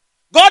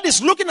 God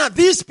is looking at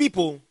these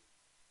people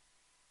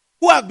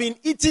who have been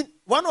eating.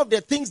 One of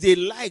the things they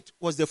liked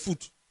was the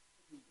food.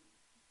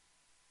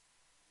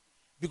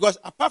 Because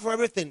apart from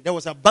everything, there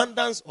was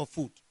abundance of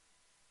food.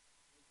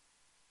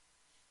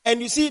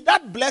 And you see,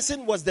 that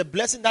blessing was the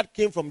blessing that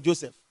came from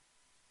Joseph.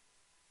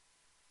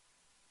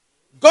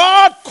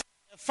 God caused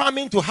a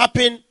famine to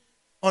happen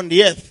on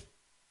the earth.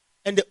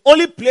 And the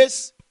only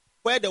place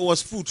where there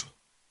was food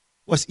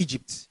was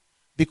Egypt.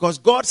 Because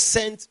God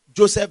sent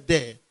Joseph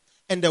there.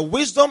 And the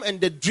wisdom and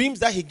the dreams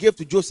that he gave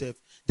to Joseph,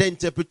 the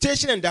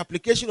interpretation and the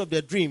application of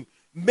the dream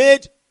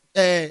made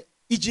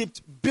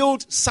Egypt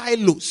built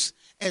silos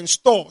and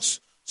stores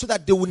so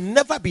that they would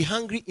never be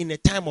hungry in a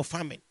time of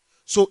famine.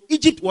 So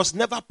Egypt was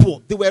never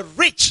poor. They were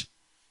rich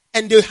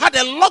and they had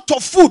a lot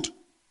of food.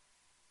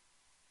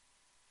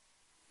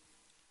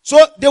 So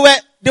they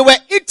were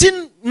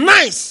eating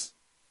nice.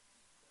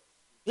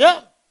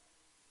 Yeah.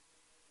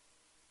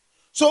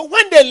 So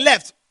when they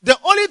left, the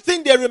only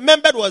thing they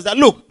remembered was that,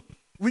 look,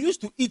 we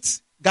used to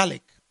eat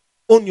garlic,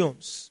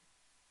 onions,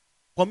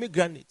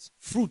 pomegranates,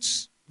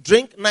 fruits,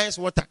 drink nice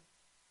water.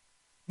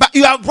 But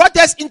you have brought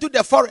us into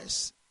the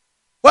forest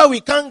where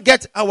we can't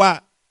get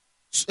our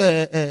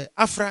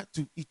afra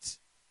to eat.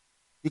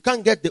 You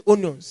can't get the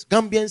onions,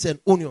 Gambians and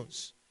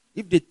onions.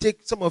 If they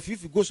take some of you,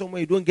 if you go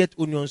somewhere you don't get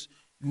onions,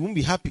 you won't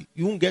be happy.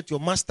 You won't get your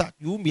mustard.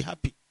 You won't be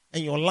happy.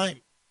 And your lime.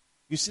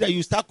 You see that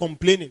you start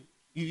complaining.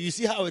 You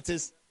see how it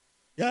is.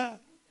 Yeah.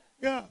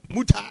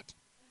 Mutard.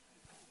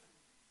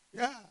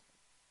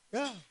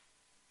 Yeah.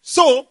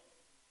 So,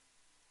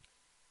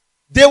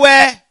 they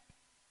were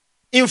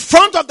in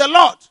front of the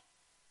Lord.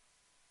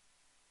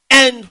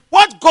 And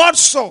what God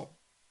saw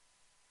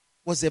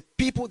was a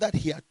people that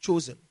he had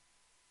chosen.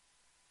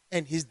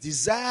 And his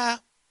desire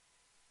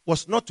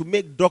was not to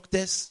make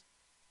doctors,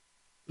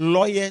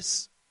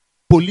 lawyers,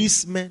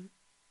 policemen,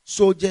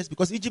 soldiers,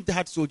 because Egypt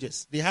had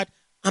soldiers. They had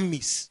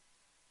armies.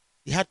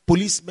 They had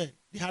policemen.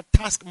 They had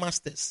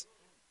taskmasters.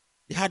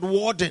 They had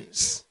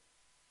wardens.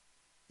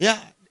 Yeah.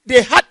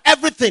 They had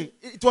everything.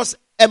 It was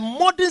a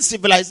modern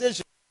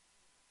civilization.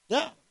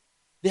 Yeah.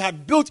 They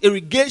had built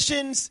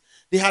irrigations.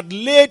 They had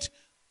laid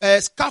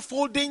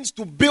scaffoldings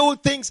to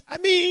build things. I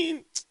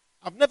mean,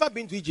 I've never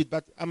been to Egypt,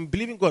 but I'm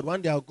believing God.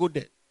 One day I'll go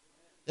there.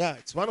 Yeah,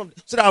 it's one of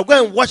so that I'll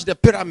go and watch the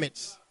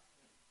pyramids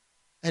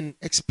and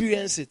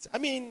experience it. I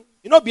mean,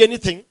 be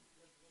anything.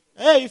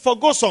 Hey, you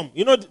forgo some.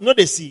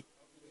 They see.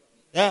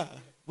 Yeah.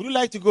 Would you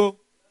like to go?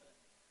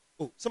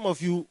 Oh, some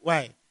of you,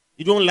 why?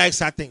 You don't like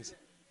certain things.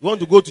 You want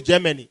to go to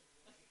Germany.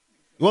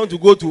 You want to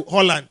go to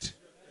Holland.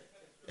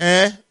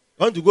 You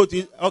want to go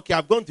to, okay,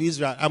 I've gone to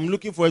Israel. I'm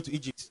looking forward to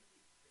Egypt.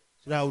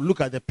 So that I'll look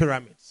at the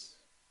pyramids.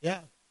 Yeah.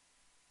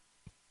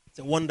 It's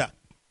a wonder.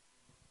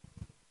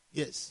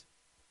 Yes.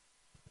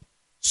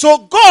 So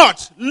God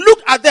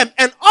looked at them,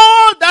 and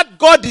all that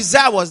God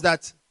desired was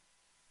that,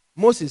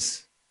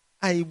 Moses,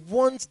 I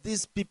want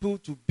these people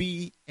to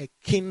be a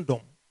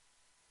kingdom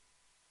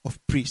of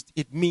priests.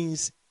 It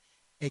means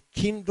a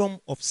kingdom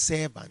of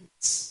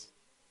servants.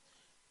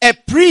 A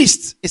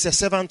priest is a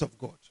servant of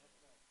God.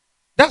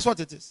 That's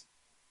what it is.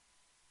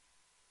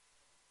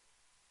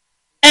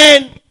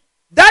 And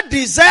that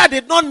desire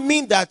did not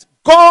mean that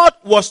God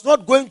was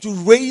not going to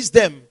raise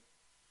them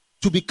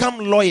to become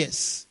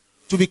lawyers,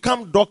 to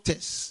become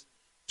doctors,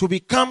 to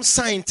become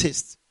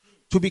scientists,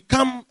 to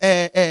become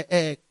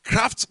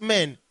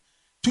craftsmen.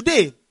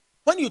 Today,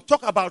 when you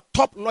talk about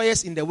top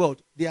lawyers in the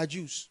world, they are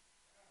Jews.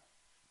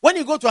 When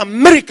you go to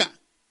America,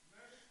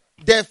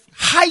 the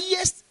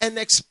highest and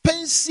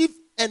expensive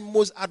and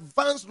most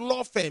advanced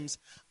law firms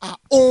are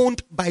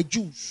owned by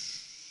Jews.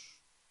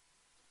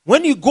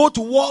 When you go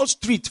to Wall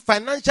Street,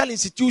 financial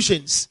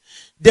institutions,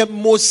 the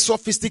most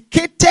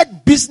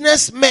sophisticated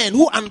businessmen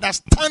who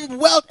understand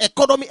wealth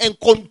economy and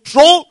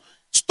control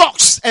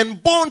stocks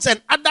and bonds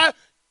and other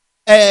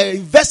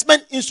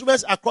investment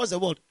instruments across the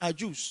world are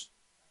Jews.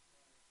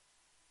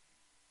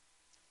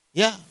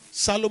 Yeah,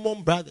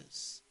 Salomon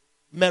Brothers,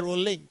 Merrill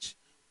Lynch,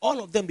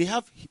 all of them, they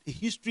have a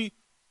history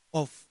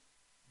of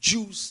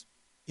Jews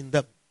in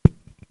them.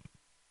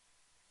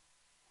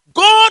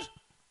 God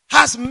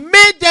has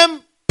made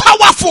them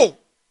powerful.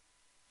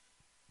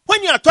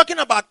 When you are talking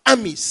about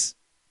armies,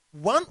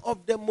 one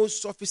of the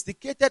most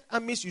sophisticated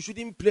armies you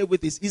shouldn't play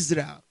with is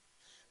Israel.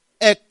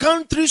 A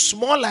country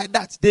small like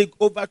that, they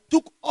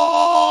overtook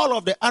all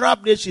of the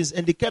Arab nations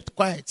and they kept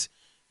quiet.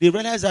 They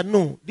realized that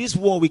no, this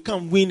war, we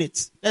can't win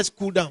it. Let's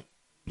cool down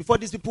before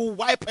these people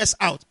wipe us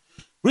out.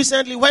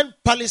 Recently, when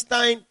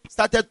Palestine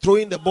started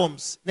throwing the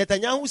bombs,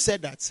 Netanyahu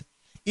said that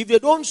if they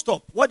don't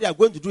stop, what they are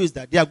going to do is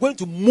that they are going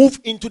to move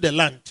into the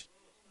land.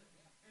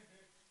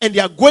 And they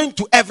are going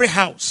to every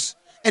house.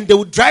 And they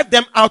will drive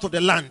them out of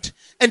the land.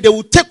 And they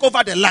will take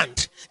over the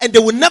land. And they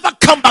will never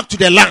come back to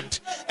the land.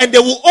 And they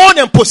will own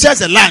and possess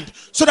the land.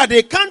 So that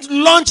they can't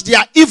launch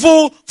their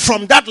evil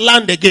from that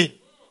land again.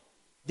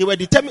 They were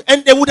determined.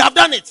 And they would have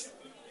done it.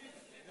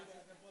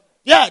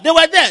 Yeah, they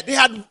were there.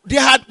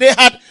 They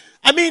had.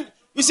 I mean,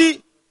 you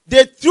see,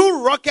 they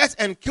threw rockets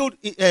and killed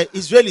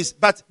Israelis.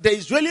 But the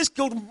Israelis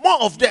killed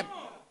more of them.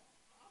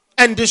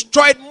 And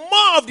destroyed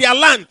more of their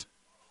land.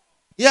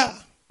 Yeah.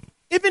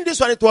 Even this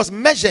one, it was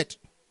measured.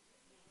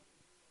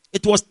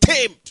 It was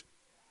tamed.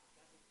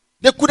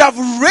 They could have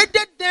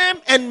raided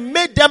them and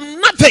made them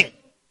nothing.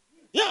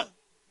 Yeah.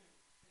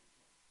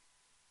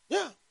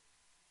 Yeah.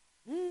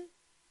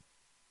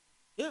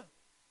 Yeah.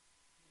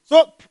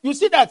 So, you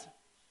see that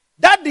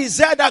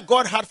desire that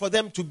God had for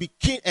them to be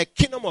a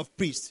kingdom of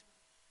priests,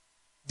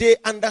 they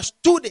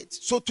understood it.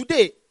 So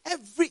today,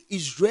 every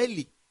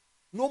Israeli,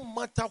 no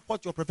matter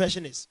what your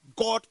profession is,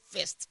 God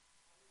first.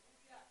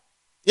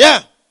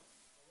 Yeah.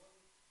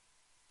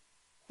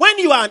 When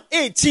you are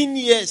 18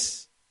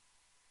 years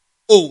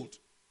old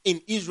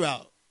in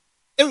Israel,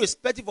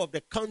 irrespective of the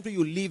country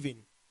you live in,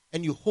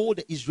 and you hold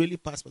the Israeli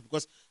passport,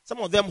 because some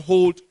of them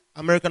hold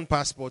American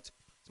passport,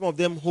 some of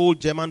them hold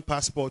German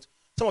passport,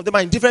 some of them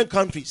are in different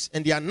countries,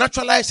 and they are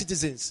naturalized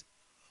citizens.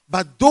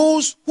 But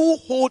those who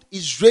hold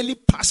Israeli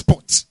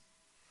passports,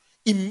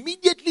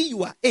 immediately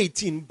you are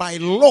 18, by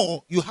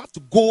law, you have to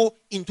go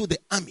into the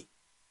army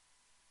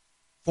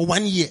for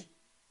 1 year.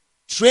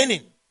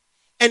 Training.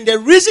 And the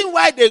reason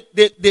why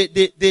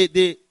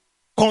they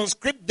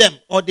conscript them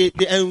or they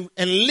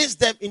enlist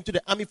them into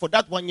the army for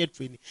that 1 year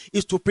training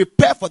is to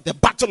prepare for the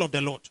battle of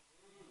the Lord.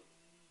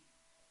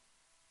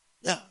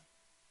 Yeah.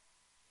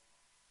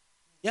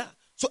 Yeah.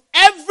 So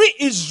every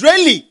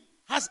Israeli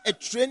has a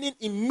training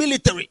in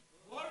military.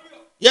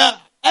 Yeah.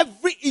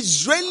 Every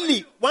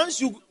Israeli,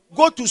 once you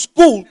go to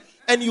school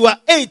and you are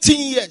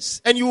 18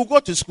 years and you will go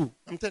to school,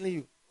 I'm telling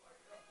you,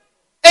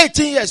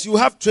 18 years you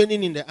have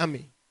training in the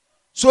army.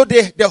 So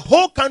the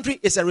whole country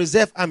is a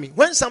reserve army.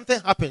 When something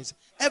happens,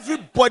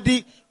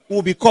 everybody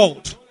will be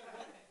called.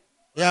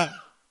 Yeah.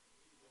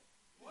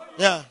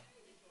 Yeah.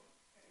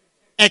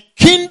 A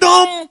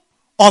kingdom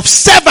of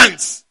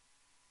servants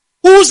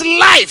whose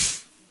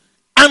life,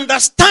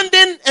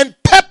 understanding, and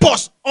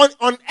purpose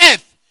on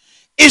earth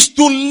is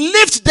to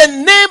lift the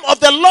name of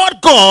the Lord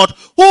God,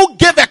 who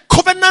gave a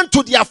covenant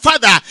to their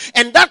father,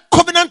 and that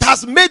covenant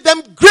has made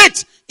them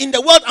great in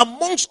the world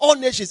amongst all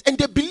nations, and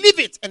they believe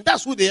it, and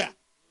that's who they are.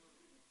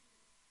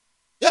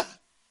 Yeah.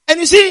 And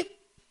you see,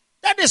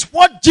 that is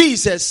what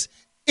Jesus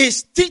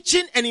is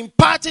teaching and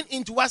imparting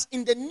into us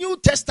in the New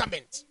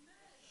Testament.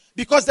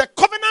 Because the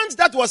covenant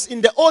that was in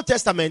the Old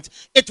Testament,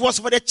 it was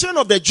for the children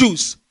of the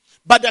Jews.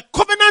 But the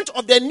covenant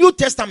of the New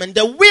Testament,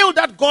 the will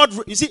that God,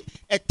 you see,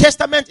 a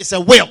testament is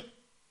a will.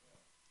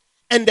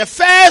 And the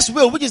first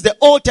will, which is the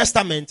Old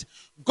Testament,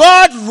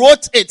 God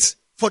wrote it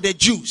for the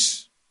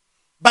Jews.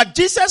 But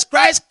Jesus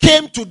Christ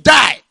came to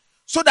die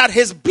so that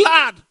his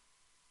blood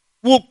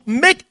will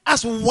make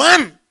us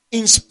one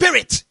in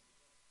spirit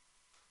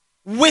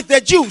with the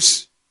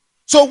Jews.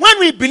 So when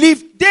we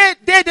believe, they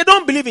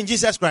don't believe in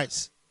Jesus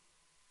Christ.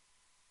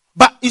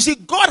 But you see,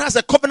 God has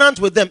a covenant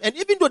with them. And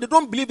even though they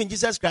don't believe in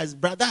Jesus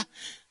Christ, brother,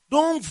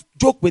 don't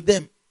joke with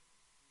them.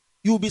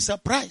 You'll be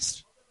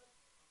surprised.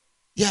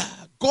 Yeah,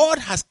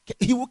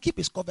 he will keep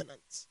his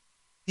covenants.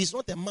 He's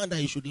not a man that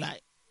he should lie.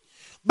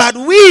 But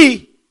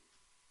we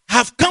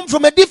have come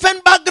from a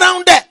different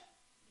background there.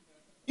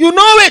 You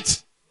know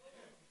it.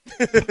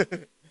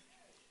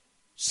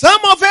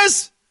 Some of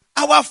us,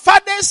 our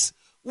fathers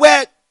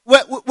were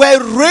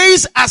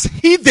raised as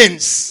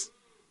heathens.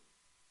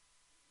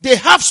 They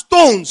have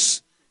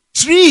stones,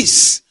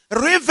 trees,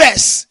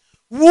 rivers,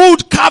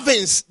 wood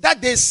carvings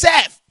that they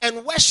serve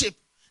and worship.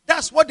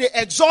 That's what they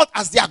exalt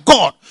as their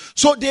God.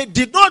 So they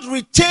did not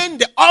retain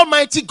the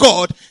Almighty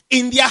God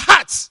in their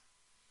hearts.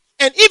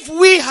 And if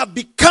we have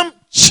become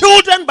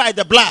children by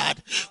the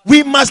blood,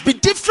 we must be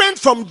different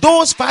from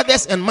those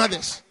fathers and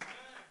mothers.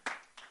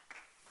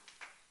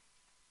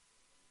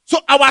 So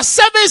our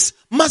service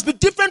must be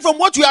different from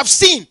what you have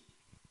seen.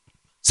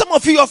 Some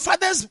of you, your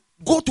fathers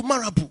go to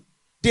Marabu.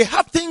 They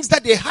have things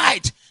that they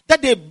hide, that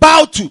they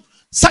bow to,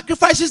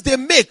 sacrifices they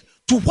make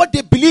to what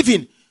they believe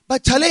in.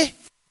 But Charlie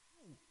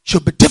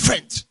should be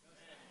different.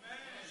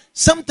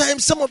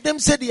 Sometimes some of them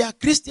say they are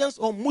Christians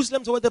or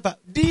Muslims or whatever.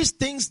 These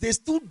things, they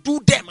still do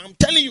them. I'm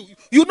telling you.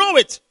 You know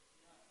it.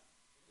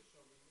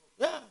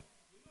 Yeah.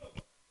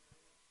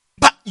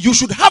 But you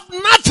should have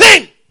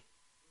nothing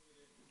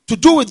to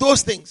do with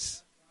those things.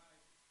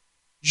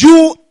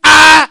 You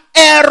are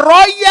a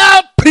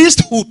royal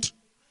priesthood,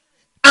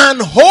 an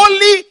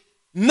holy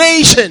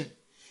nation,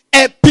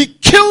 a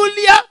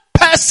peculiar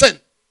person.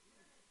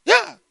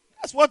 Yeah,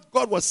 that's what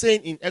God was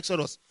saying in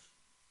Exodus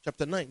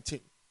chapter 19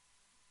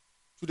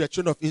 to the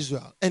children of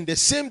Israel. And the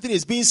same thing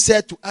is being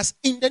said to us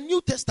in the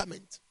New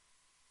Testament.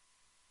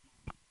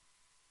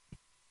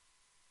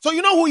 So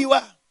you know who you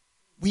are.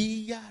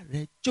 We are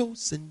a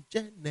chosen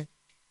generation.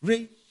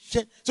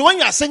 So when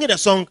you are singing a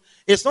song,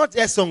 it's not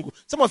a song.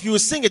 Some of you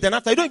sing it and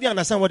after you don't even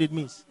understand what it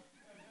means.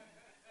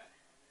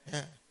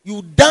 Yeah.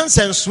 You dance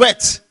and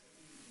sweat.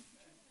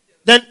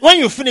 Then when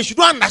you finish, you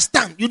don't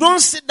understand. You don't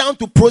sit down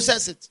to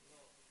process it.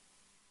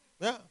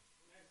 Yeah.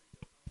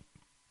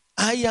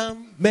 I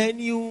am a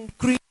new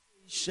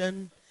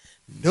creation,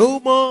 no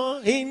more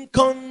in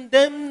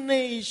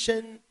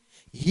condemnation.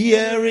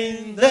 Here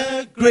in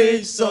the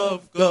grace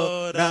of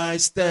God I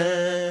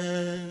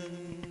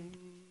stand.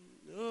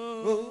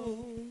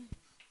 Oh,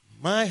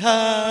 my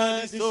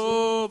heart is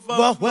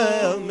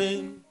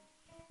overwhelming.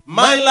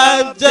 My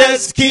life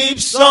just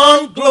keeps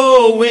on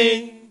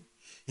glowing.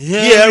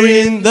 Here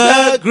in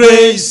the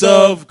grace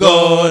of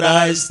God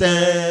I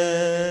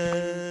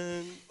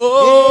stand.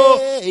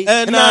 Oh,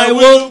 and I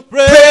will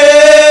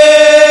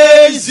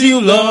praise you,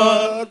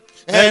 Lord.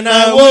 And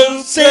I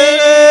will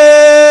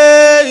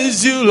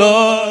praise you,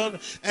 Lord.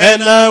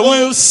 And I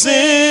will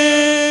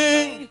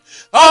sing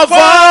of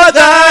all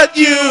that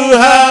you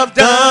have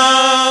done.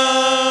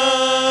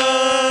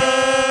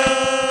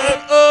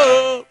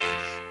 Oh,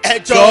 a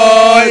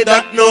joy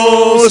that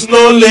knows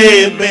no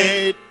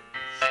limit.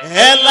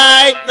 a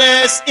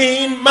lightness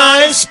in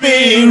my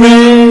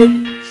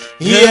spirit.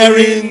 Here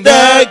in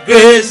the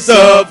grace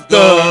of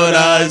God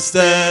I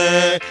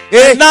stand.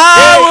 And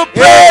I will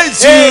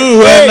praise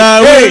you. And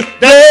I will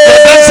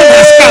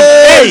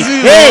praise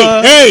you.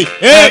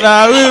 And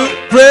I will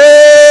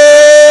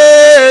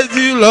praise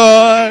you,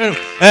 Lord.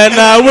 And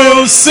I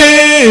will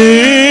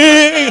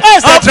sing of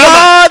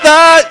all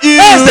that you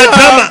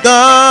have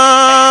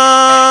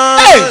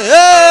done.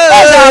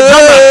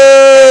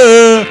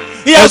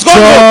 He has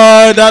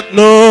joy that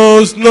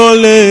knows no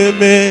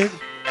limit.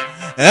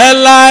 A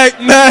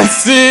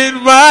likeness in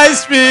my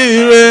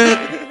spirit,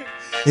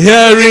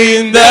 here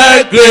in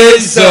the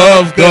grace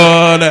of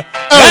God. And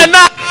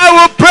I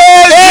will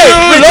praise you,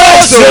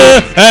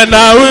 Lord. And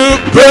I will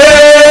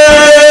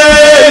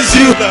praise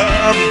you,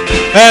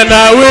 and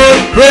I will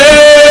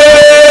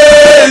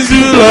praise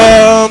you,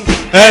 Lord.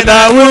 And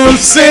I will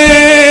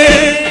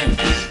sing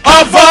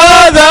of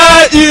all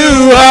that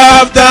you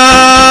have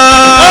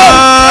done.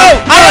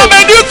 I am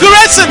a new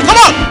creation. Come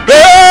on.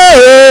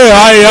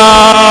 I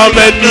am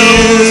a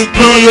new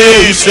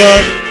creation.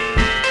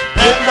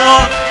 And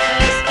more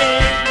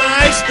in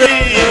my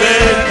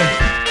spirit.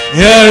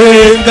 Here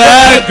in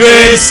the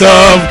grace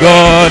of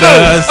God.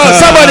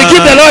 Somebody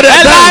give the Lord a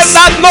dance.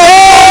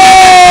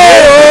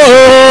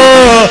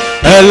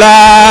 A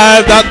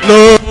life that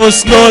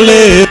knows no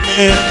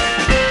limit.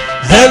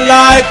 A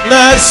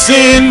likeness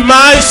in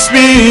my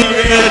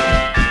spirit.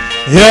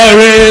 Here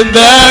in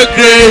the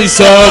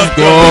grace of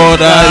God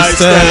I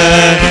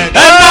stand.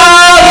 And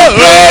I will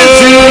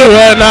praise you.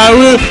 And I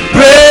will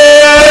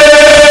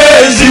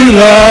praise you,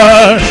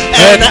 Lord.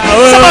 And I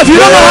will. Some of you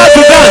don't know how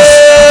to dance.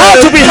 How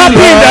to be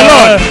happy in the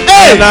Lord.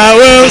 And I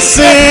will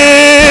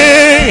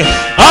sing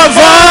of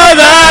all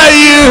that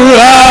you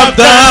have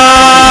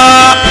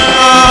done.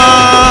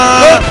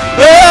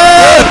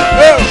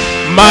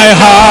 My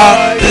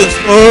heart is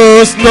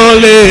knows no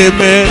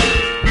limit.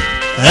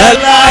 A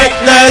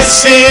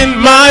likeness in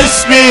my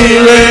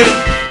spirit.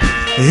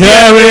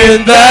 Here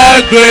in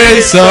the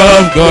grace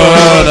of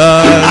God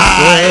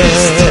I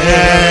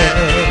stand.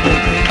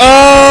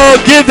 Oh,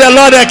 give the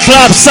Lord a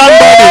clap,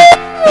 somebody.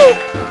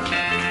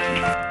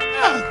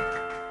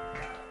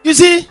 You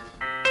see?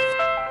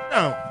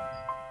 Now,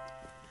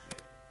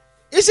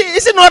 is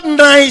it not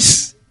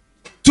nice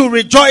to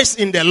rejoice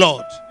in the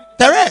Lord?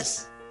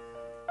 Therese?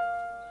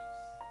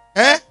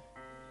 Eh?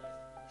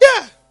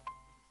 Yeah.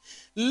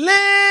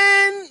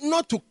 Learn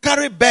not to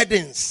carry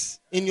burdens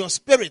in your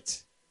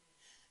spirit.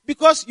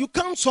 Because you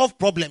can't solve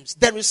problems.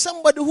 There is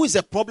somebody who is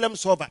a problem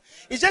solver.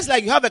 It's just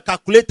like you have a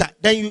calculator.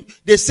 Then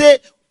they say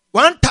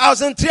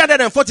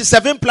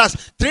 1,347 plus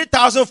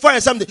 3,004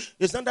 and something.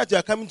 It's not that you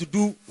are coming to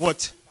do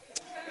what?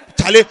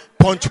 Charlie,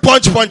 punch,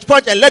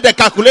 and let the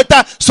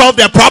calculator solve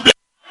the problem.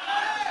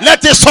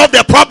 Let it solve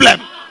the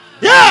problem.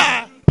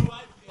 Yeah.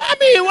 I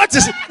mean, what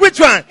is it? Which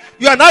one?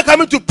 You are now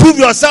coming to prove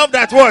yourself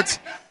that what?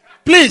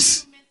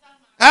 Please.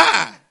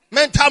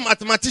 Mental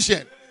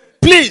mathematician.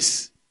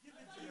 Please.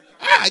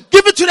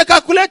 Give it to the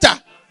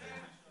calculator.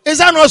 Is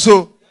that not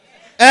so?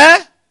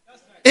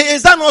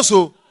 Is that not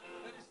so?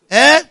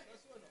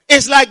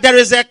 It's like there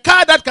is a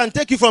car that can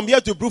take you from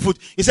here to Brufut.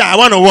 You say, I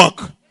want to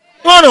walk.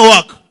 You want to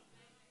walk?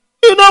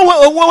 You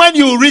know when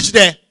you reach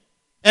there,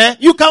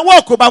 you can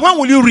walk, but when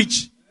will you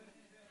reach?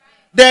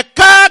 The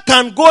car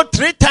can go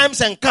 3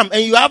 times and come,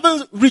 and you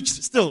haven't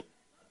reached still.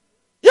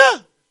 Yeah.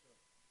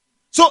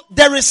 So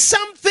there is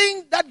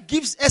something that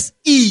gives us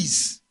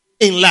ease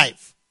in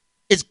life.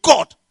 It's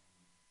God.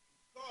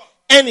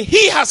 And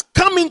He has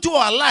come into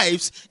our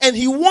lives, and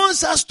He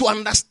wants us to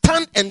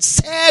understand and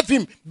serve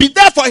Him. Be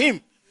there for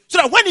Him. So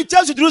that when He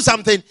tells you to do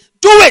something,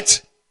 do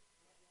it.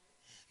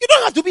 You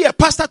don't have to be a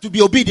pastor to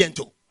be obedient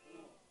to. You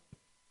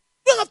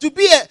don't have to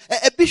be a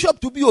bishop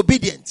to be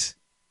obedient.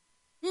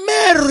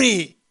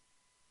 Mary.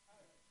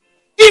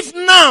 If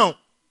now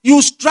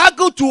you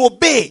struggle to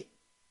obey,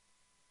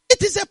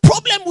 it is a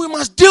problem we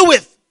must deal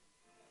with.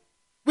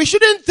 We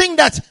shouldn't think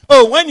that,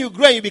 when you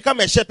grow and you become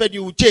a shepherd,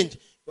 you will change.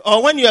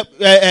 Or when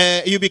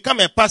you become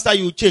a pastor,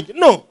 you will change.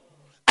 No.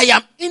 I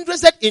am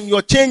interested in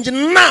your change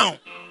now.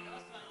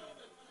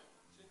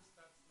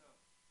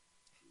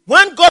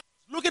 When God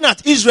was looking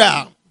at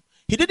Israel,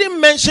 He didn't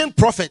mention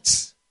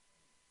prophets.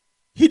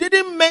 He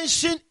didn't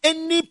mention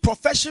any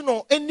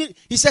professional.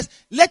 He says,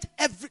 let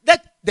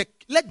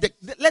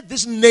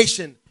this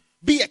nation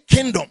be a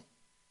kingdom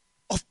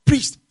of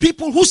priests,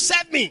 people who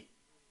serve me.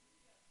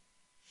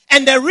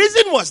 And the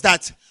reason was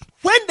that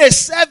when they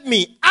serve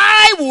me,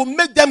 I will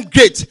make them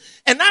great,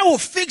 and I will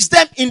fix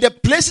them in the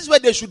places where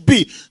they should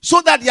be,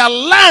 so that their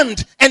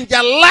land and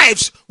their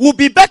lives will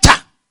be better.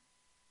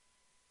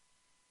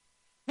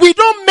 We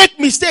don't make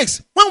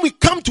mistakes when we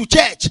come to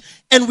church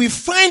and we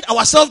find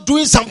ourselves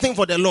doing something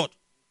for the Lord.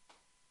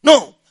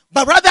 No,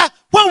 but rather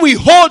when we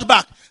hold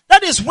back,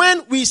 that is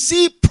when we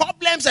see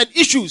problems and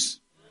issues.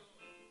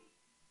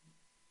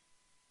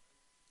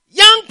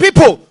 Young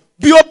people,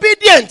 be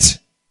obedient.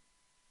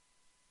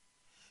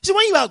 See,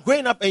 when you are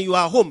growing up and you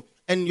are home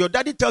and your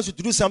daddy tells you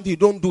to do something, you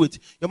don't do it.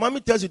 Your mommy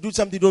tells you to do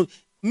something, you don't.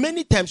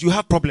 Many times you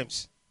have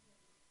problems.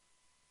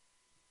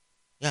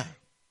 Yeah.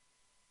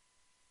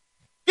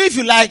 If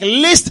you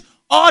list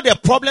all the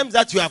problems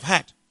that you have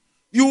had,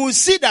 you will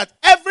see that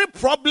every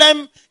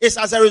problem is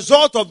as a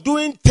result of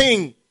doing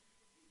thing.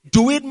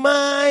 Do it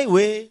my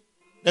way.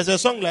 There's a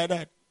song like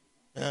that.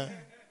 Yeah.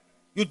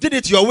 You did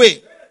it your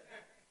way.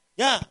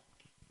 Yeah.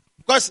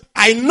 Because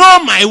I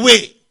know my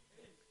way.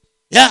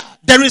 Yeah.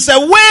 There is a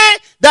way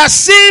that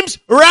seems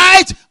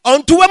right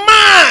unto a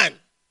man.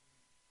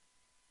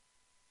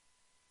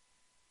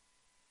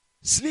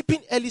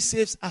 Sleeping early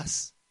saves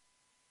us.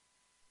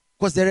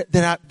 Because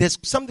there's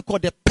something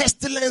called the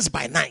pestilence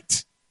by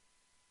night.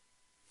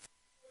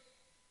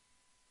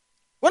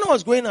 When I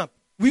was growing up,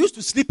 we used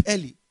to sleep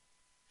early.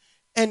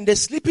 And the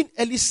sleeping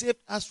early saved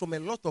us from a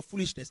lot of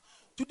foolishness.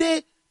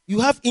 Today, you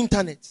have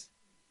internet.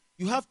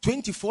 You have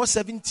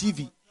 24/7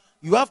 TV.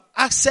 You have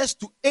access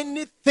to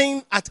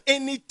anything at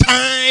any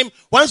time.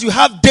 Once you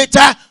have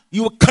data,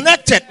 you are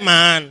connected,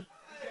 man.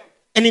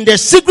 And in the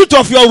secret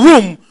of your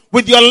room,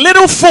 with your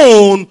little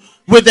phone,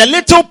 with a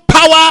little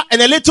power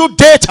and a little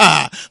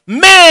data,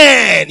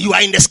 man, you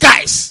are in the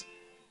skies.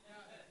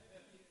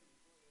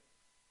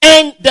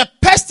 And the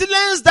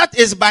pestilence that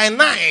is by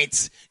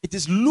night, it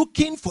is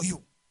looking for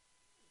you.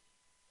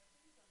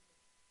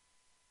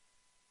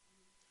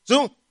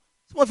 So,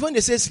 some of you, when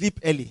they say sleep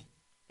early,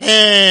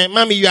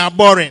 mommy, you are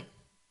boring.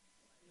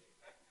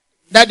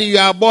 Daddy, you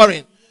are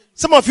boring.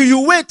 Some of you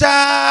wait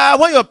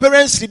when your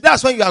parents sleep.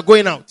 That's when you are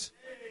going out.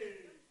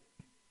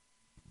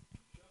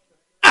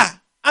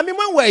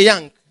 When we're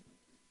young,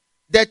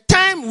 the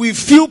time we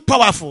feel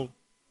powerful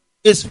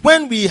is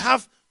when we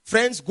have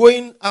friends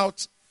going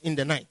out in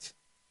the night.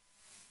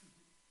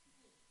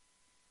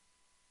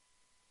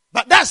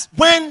 But that's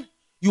when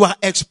you are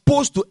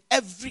exposed to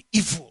every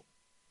evil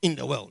in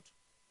the world.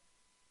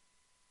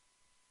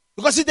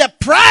 Because it's the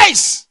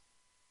price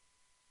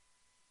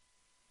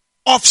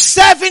of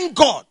serving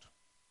God.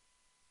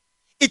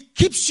 It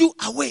keeps you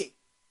away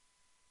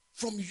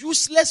from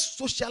useless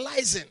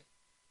socializing.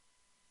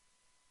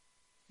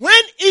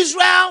 When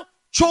Israel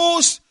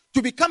chose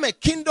to become a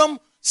kingdom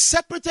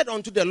separated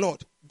unto the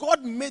Lord,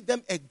 God made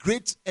them a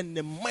great and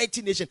a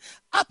mighty nation.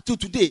 Up to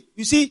today,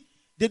 you see,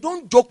 they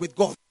don't joke with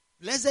God.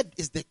 Blessed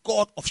is the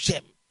God of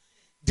Shem.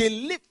 They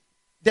live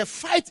the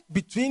fight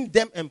between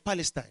them and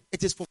Palestine.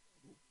 It is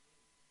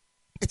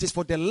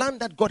for the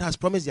land that God has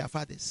promised their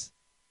fathers.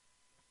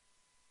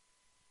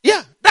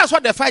 Yeah, that's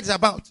what the fight is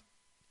about.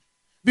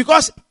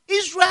 Because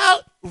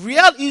Israel,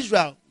 real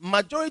Israel,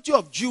 majority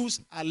of Jews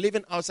are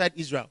living outside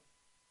Israel.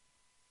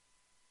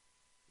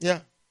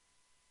 Yeah.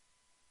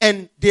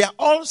 And they are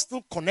all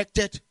still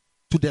connected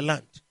to the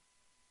land.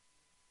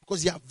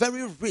 Because they are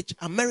very rich.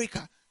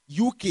 America,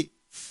 UK,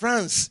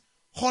 France,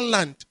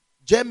 Holland,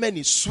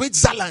 Germany,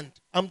 Switzerland.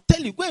 I'm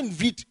telling you, go and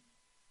read.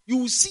 You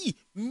will see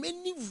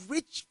many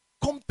rich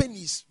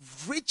companies,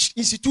 rich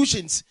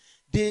institutions.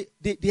 They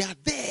are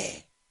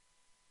there.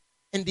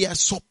 And they are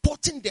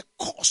supporting the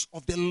cause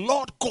of the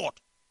Lord God.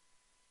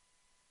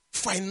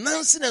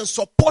 Financing and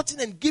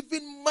supporting and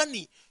giving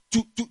money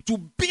to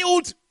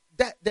build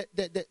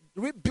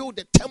rebuild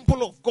the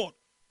temple of God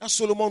that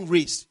Solomon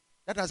raised,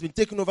 that has been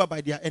taken over by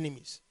their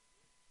enemies.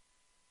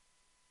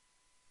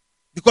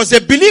 Because they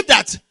believe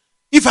that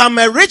if I'm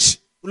a rich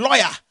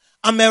lawyer,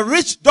 I'm a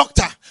rich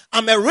doctor,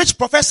 I'm a rich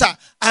professor,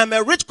 I'm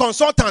a rich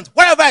consultant,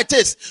 whatever it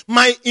is,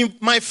 my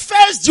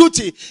first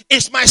duty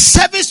is my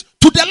service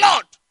to the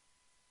Lord.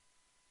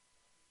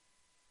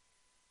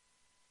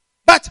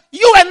 But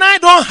you and I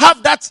don't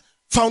have that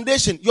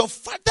foundation. Your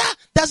father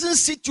doesn't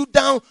sit you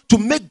down to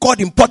make God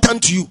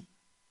important to you.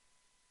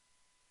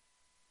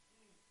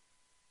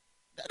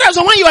 That's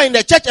when you are in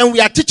the church and we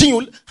are teaching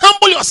you,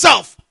 humble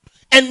yourself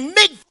and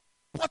make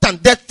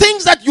important the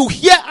things that you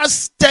hear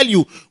us tell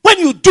you. When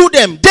you do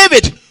them,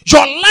 David,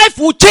 your life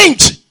will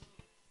change.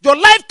 Your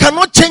life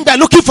cannot change by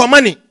looking for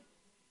money.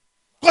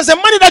 Because the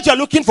money that you are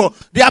looking for,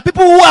 there are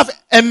people who have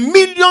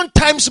 1,000,000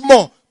 times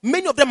more.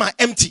 Many of them are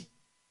empty.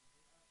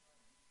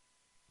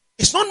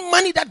 It's not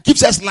money that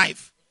gives us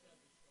life.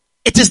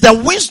 It is the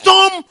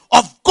wisdom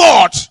of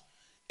God.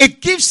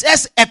 It gives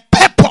us a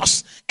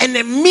purpose and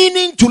a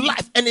meaning to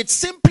life. And it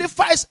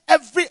simplifies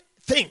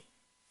everything.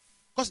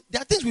 Because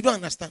there are things we don't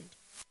understand.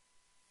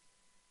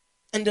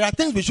 And there are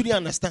things we shouldn't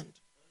understand.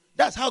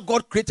 That's how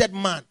God created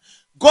man.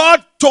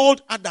 God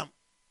told Adam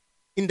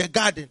in the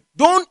garden,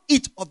 don't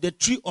eat of the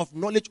tree of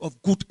knowledge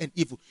of good and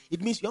evil.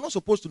 It means you're not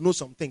supposed to know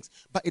some things.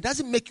 But it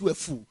doesn't make you a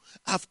fool.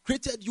 I've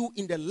created you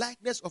in the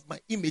likeness of my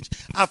image.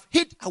 I've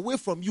hid away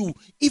from you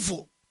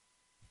evil.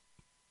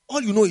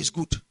 All you know is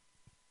good.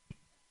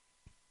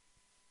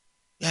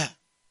 Yeah.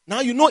 Now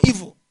you know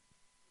evil.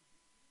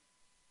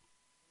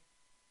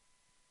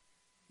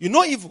 You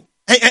know evil.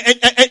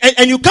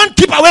 And you can't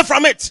keep away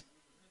from it.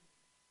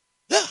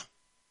 Yeah.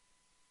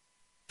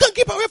 Can't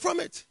keep away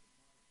from it.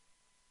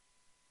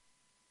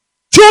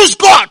 Choose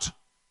God.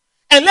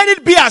 And let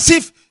it be as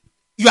if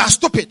you are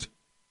stupid.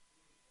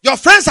 Your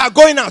friends are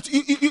going out.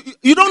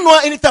 You don't know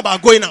anything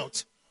about going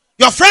out.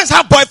 Your friends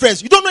have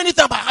boyfriends. You don't know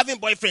anything about having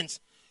boyfriends.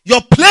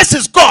 Your place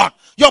is God.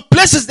 Your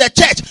place is the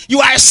church. You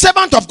are a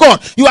servant of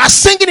God. You are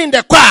singing in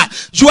the choir.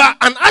 You are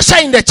an usher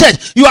in the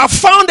church. You have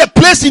found a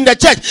place in the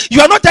church. You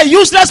are not a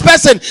useless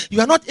person.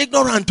 You are not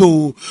ignorant,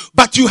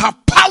 but you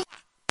have power.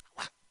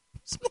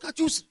 Look at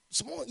you,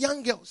 small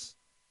young girls.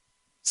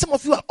 Some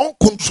of you are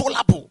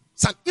uncontrollable.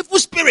 It's an evil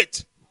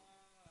spirit.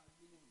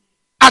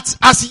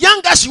 As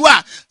young as you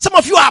are, some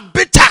of you are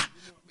bitter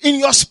in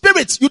your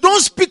spirit. You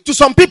don't speak to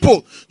some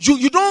people.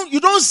 You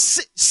don't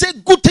say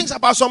good things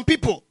about some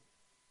people.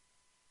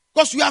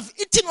 Because you have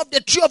eaten of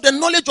the tree of the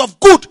knowledge of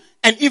good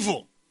and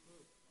evil.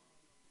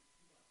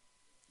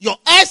 Your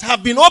eyes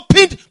have been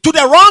opened to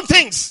the wrong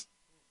things.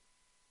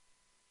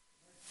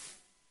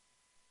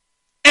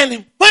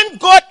 And when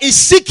God is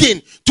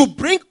seeking to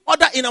bring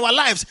order in our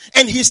lives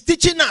and He's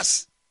teaching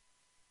us,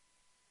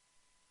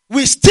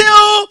 we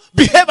still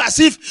behave as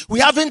if we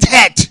haven't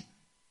heard.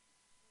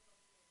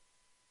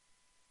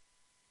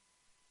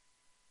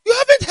 You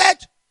haven't heard.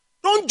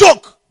 Don't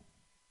joke.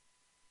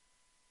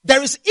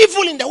 There is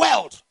evil in the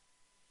world.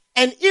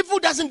 And evil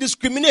doesn't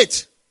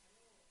discriminate.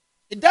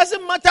 It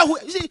doesn't matter who.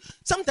 You see,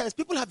 sometimes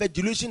people have a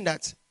delusion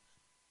that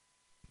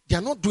they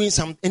are not doing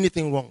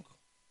anything wrong.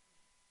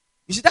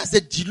 You see, that's the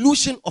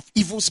delusion of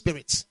evil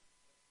spirits.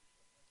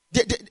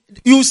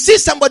 You see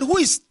somebody who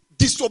is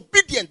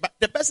disobedient, but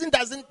the person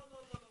doesn't.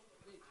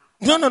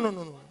 No.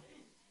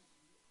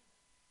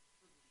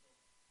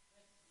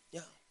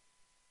 Yeah.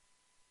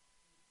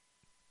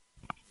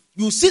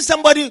 You see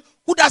somebody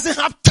who doesn't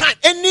have time,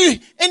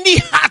 any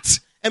heart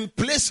and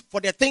place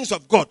for the things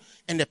of God,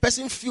 and the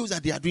person feels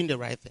that they are doing the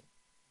right thing.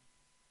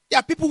 There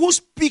are people who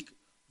speak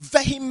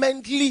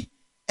vehemently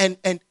and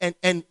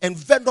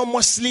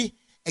venomously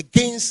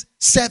against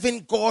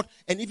serving God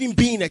and even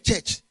being in a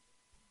church.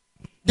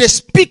 They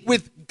speak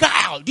with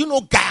guile. Do you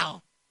know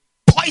guile?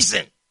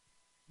 Poison,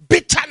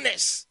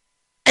 bitterness,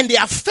 and they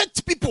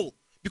affect people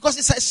because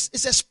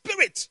it's a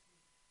spirit.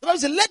 The Bible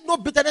says, let no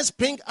bitterness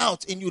spring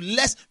out in you,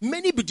 lest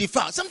many be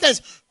defiled.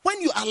 Sometimes when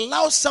you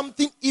allow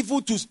something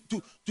evil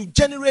to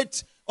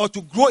generate or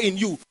to grow in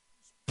you,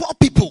 poor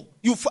people,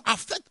 you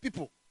affect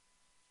people.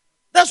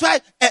 That's why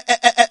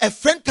a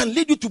friend can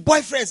lead you to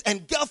boyfriends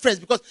and girlfriends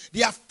because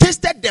they have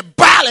tasted the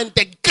bile and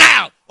the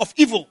gall of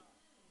evil.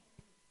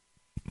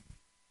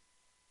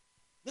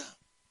 Yeah.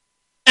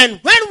 And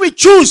when we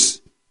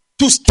choose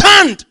to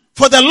stand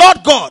for the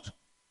Lord God,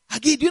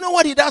 again, do you know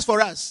what He does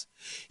for us?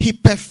 He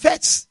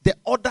perfects the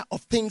order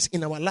of things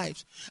in our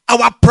lives.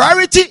 Our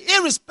priority,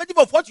 irrespective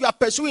of what you are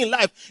pursuing in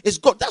life, is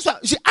God. That's why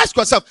you ask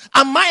yourself,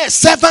 am I a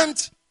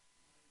servant?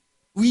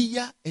 We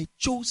are a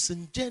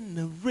chosen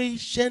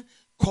generation,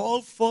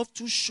 called forth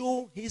to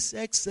show His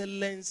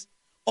excellence.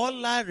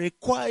 All I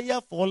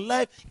require for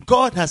life,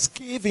 God has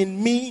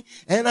given me,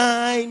 and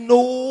I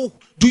know.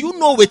 Do you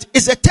know it?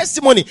 It's a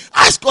testimony.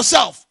 Ask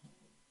yourself.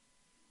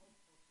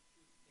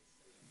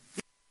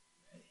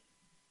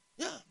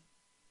 Yeah.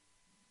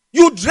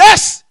 You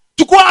dress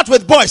to go out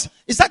with boys.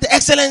 Is that the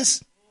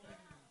excellence?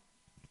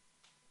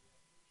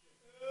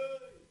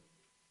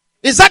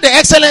 Is that the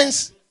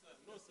excellence?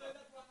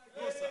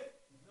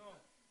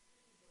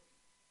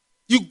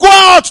 You go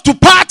out to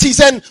parties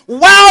and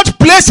wild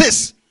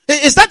places.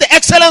 Is that the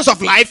excellence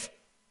of life?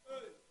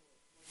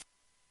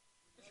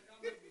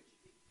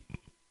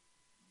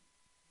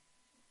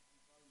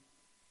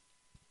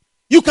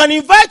 You can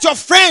invite your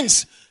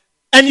friends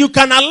and you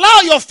can allow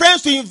your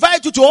friends to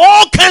invite you to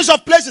all kinds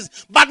of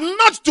places, but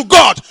not to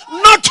God.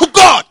 Not to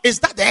God.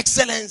 Is that the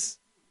excellence?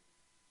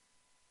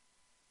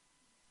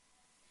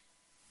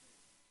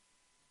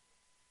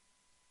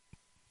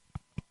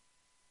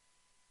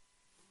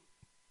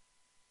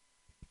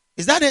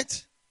 Is that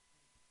it?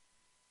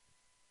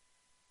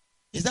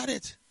 Is that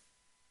it?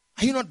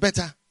 Are you not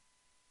better?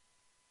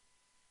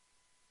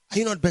 Are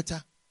you not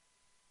better?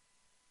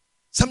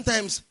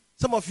 Sometimes,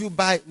 some of you,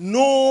 by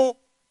no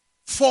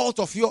fault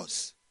of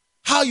yours,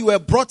 how you were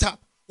brought up,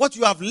 what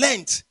you have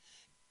learned,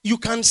 you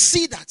can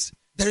see that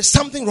there is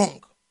something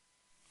wrong.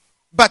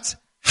 But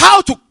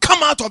how to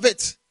come out of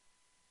it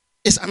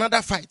is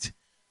another fight.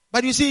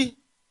 But you see,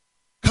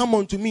 come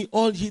unto me,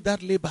 all ye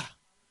that labor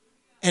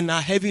and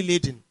are heavy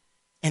laden,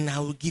 and I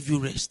will give you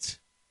rest.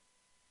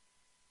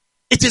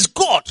 It is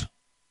God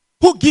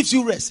who gives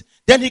you rest.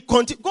 Then He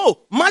continues.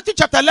 Go, Matthew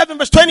chapter 11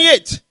 verse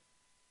 28.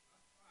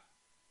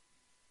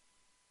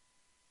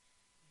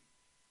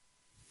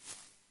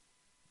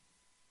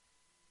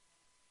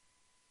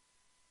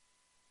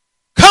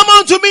 Come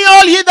unto me,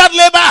 all ye that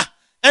labor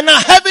and are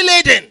heavy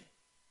laden,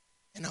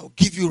 and I will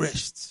give you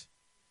rest.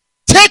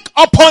 Take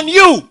upon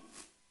you.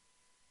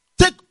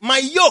 Take my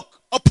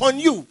yoke upon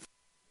you.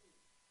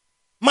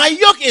 My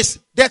yoke is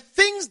the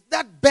things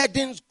that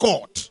burdens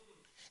God.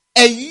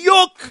 A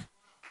yoke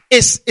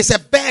is a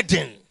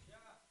burden.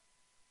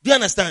 Do you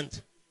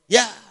understand?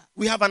 Yeah.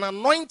 We have an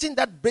anointing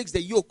that breaks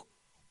the yoke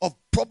of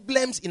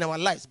problems in our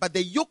lives. But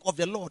the yoke of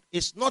the Lord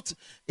is not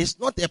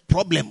a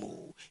problem.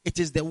 It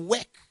is the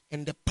work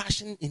and the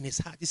passion in His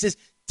heart. He says,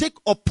 take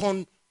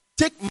upon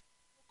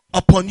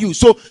you.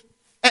 So,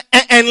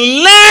 and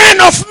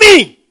learn of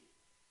me.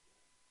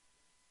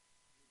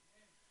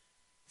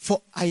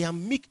 For I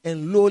am meek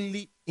and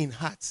lowly in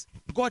heart.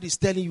 God is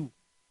telling you,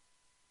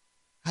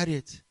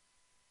 Harriet,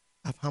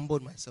 I've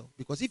humbled myself.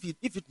 Because if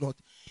it not,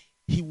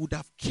 he would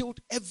have killed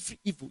every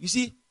evil. You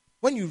see,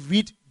 when you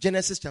read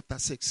Genesis chapter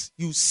 6,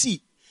 you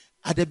see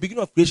at the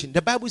beginning of creation,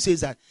 the Bible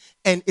says that,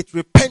 and it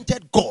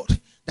repented God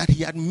that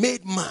he had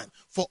made man,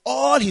 for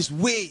all his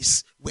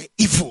ways were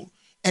evil.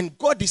 And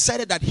God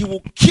decided that he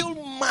will kill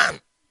man.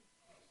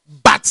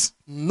 But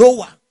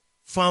Noah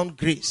found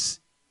grace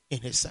in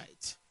his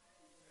sight.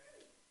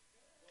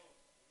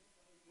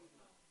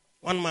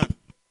 One man.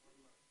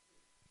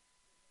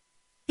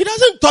 He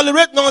doesn't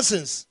tolerate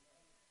nonsense.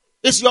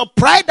 It's your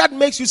pride that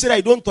makes you say that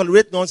you don't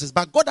tolerate nonsense.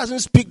 But God doesn't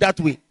speak that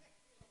way.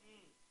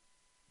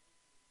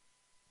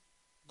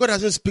 God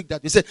doesn't speak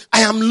that way. He said,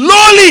 I am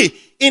lowly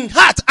in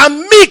heart.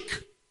 I'm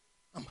meek.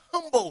 I'm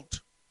humbled.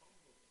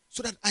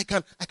 So that I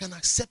can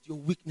accept your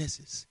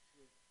weaknesses.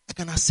 I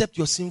can accept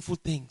your sinful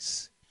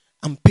things.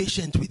 I'm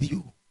patient with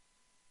you.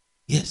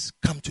 Yes,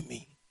 come to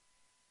me.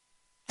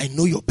 I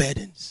know your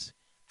burdens.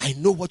 I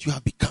know what you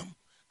have become.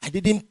 I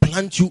didn't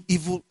plant you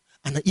evil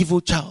and an evil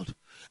child.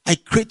 I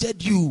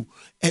created you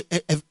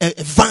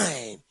a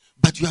vine,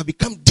 but you have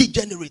become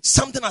degenerate.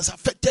 Something has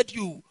affected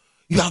you.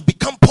 You have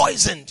become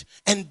poisoned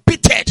and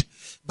bitter.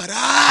 But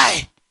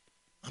I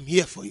am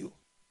here for you.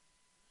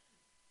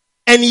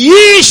 And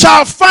ye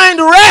shall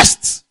find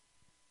rest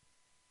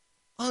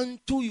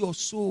unto your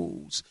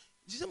souls.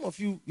 Some of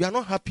you, you are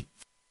not happy.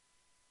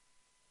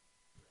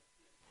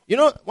 You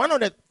know, one of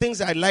the things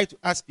I like to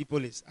ask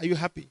people is, are you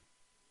happy?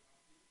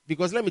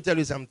 Because let me tell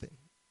you something.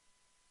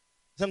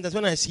 Sometimes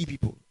when I see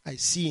people, I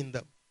see in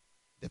them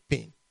the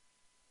pain.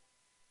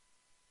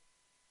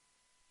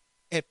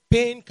 A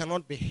pain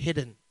cannot be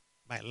hidden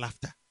by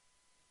laughter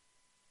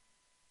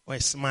or a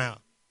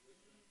smile.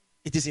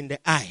 It is in the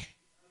eye.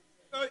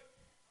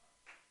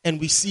 And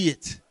we see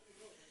it.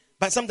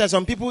 But sometimes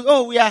some people,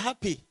 oh, we are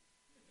happy.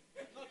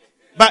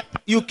 But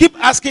you keep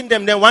asking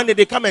them, then one day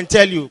they come and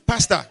tell you,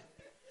 Pastor,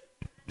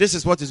 this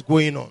is what is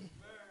going on.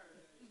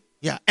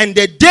 Yeah. And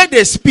the day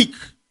they speak,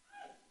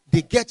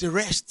 they get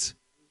rest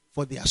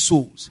for their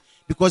souls.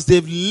 Because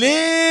they've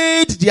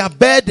laid their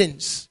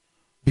burdens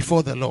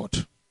before the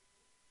Lord.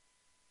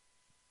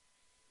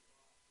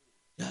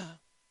 Yeah.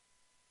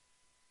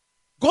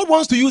 God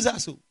wants to use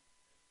us.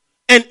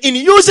 And in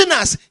using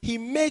us, he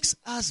makes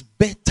us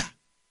better.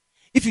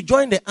 If you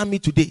join the army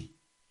today,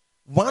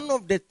 one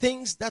of the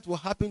things that will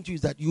happen to you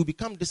is that you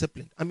become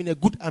disciplined. I mean, a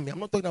good army. I'm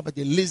not talking about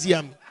the lazy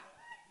army.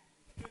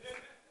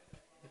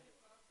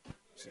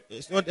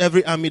 It's not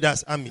every army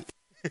that's army.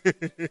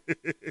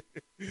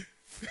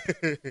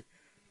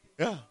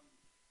 Yeah.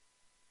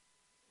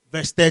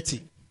 Verse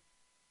 30.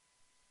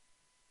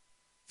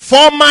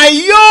 For my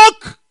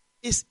yoke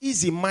is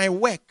easy, my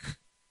work,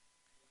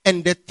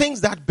 and the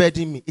things that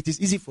burden me, it is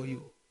easy for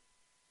you.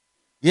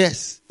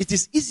 Yes, it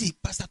is easy,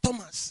 Pastor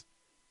Thomas.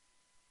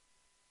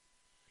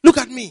 Look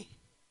at me.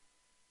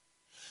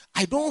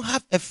 I don't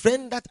have a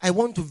friend that I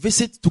want to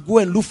visit to go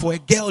and look for a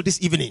girl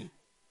this evening.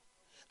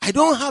 I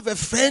don't have a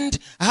friend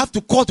I have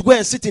to call to go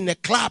and sit in a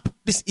club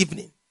this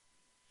evening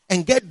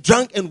and get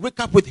drunk and wake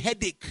up with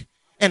headache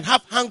and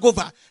have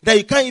hangover that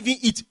you can't even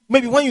eat.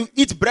 Maybe when you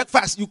eat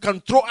breakfast, you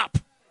can throw up.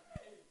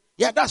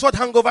 Yeah, that's what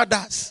hangover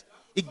does.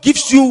 It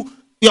gives you,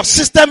 your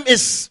system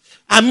is,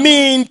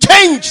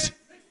 changed.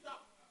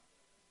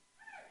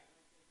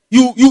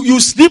 You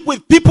sleep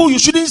with people you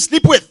shouldn't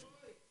sleep with.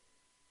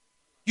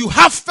 You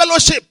have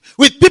fellowship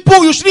with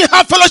people you shouldn't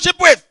have fellowship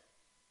with.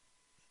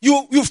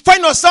 You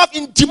find yourself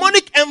in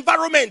demonic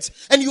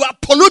environments and you are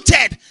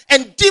polluted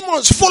and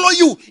demons follow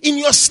you in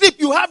your sleep.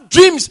 You have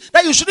dreams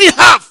that you shouldn't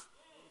have.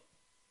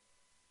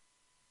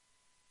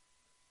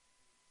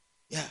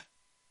 Yeah.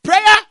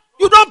 Prayer,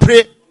 you don't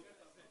pray.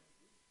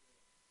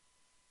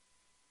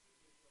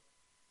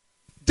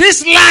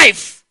 This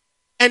life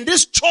and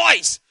this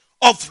choice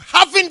of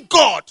having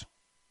God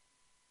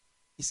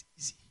is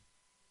easy.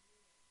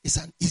 It's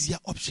an easier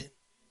option.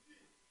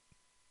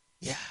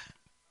 Yeah.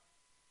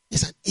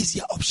 It's an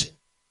easier option.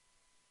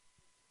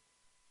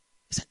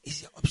 It's an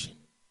easier option.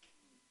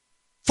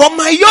 For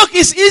my yoke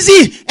is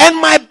easy and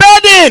my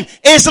burden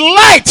is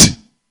light.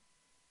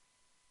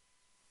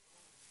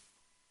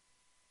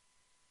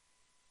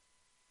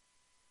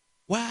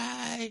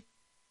 Why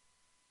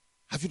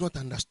have you not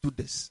understood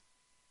this?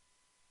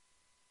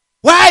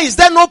 Why is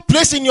there no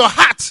place in your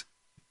heart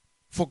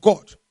for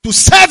God to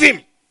serve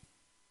him?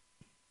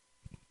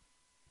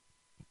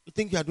 You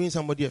think you are doing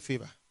somebody a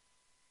favor?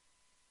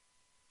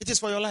 It is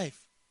for your life.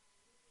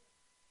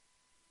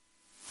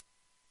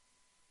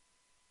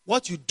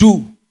 What you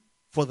do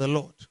for the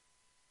Lord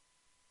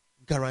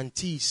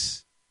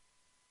guarantees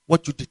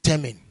what you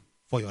determine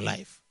for your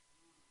life.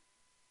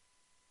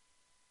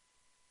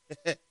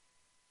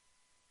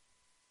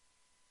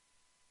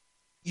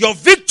 Your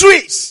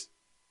victories,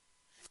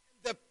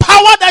 the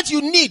power that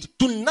you need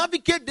to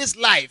navigate this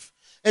life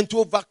and to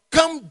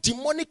overcome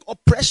demonic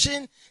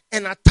oppression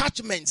and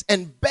attachments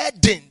and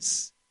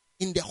burdens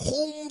in the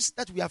homes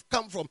that we have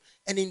come from,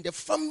 and in the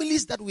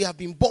families that we have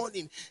been born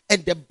in,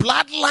 and the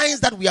bloodlines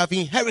that we have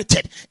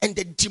inherited, and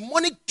the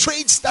demonic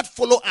traits that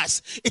follow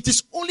us. It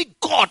is only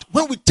God,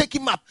 when we take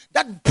him up,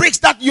 that breaks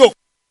that yoke.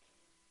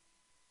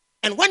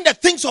 And when the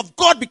things of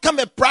God become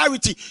a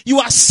priority, you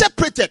are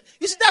separated.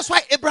 You see, that's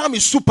why Abraham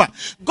is super.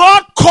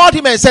 God called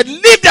him and said,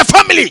 leave the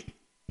family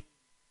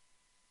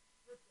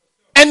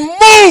and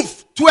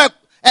move to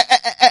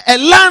a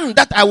land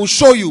that I will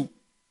show you.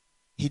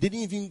 He didn't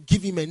even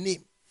give him a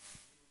name.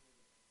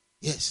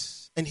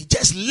 Yes. And he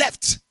just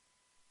left.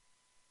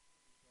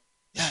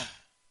 Yeah.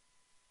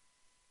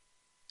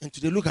 And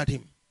today look at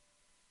him.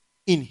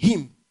 In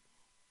him,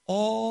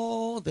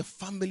 all the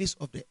families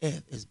of the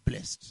earth is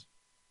blessed.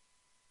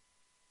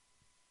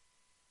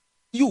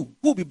 You,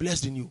 who will be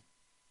blessed in you?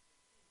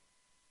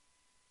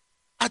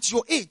 At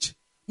your age,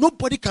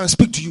 nobody can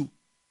speak to you.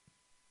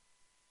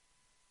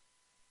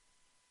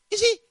 You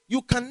see,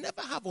 you can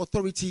never have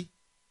authority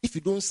if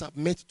you don't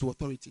submit to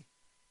authority.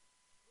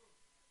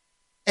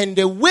 And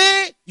the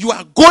way you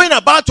are going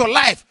about your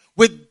life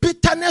with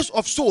bitterness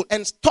of soul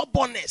and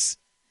stubbornness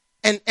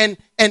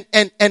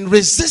and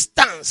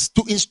resistance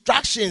to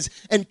instructions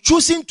and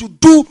choosing to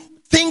do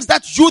things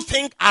that you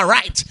think are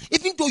right,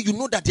 even though you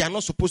know that they are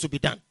not supposed to be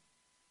done.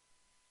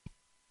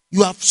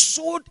 You have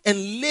sowed and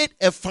laid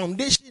a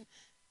foundation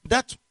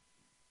that,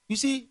 you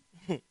see,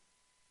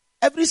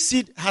 every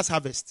seed has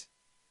harvest.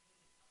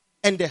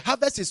 And the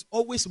harvest is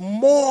always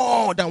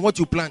more than what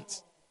you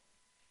plant.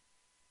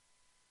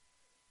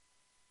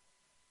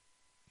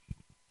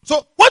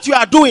 So what you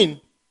are doing,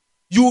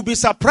 you will be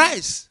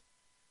surprised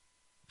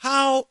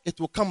how it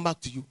will come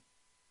back to you.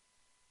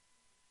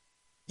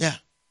 Yeah.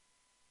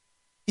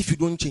 If you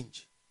don't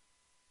change.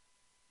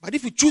 But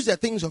if you choose the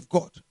things of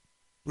God,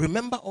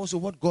 remember also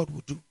what God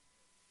will do.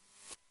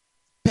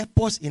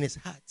 Purpose in his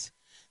heart,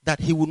 that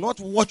he will not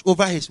watch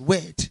over his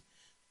word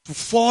to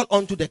fall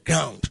onto the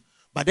ground,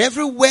 but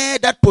every word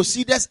that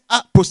proceeded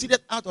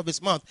out of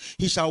his mouth,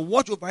 he shall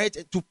watch over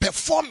it to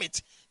perform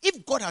it.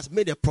 If God has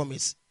made a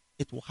promise,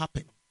 it will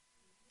happen.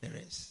 There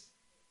is.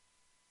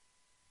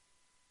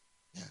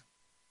 Yeah.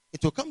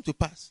 It will come to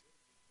pass.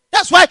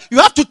 That's why you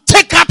have to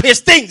take up his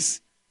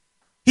things.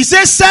 He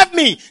says, serve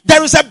me.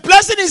 There is a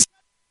blessing in.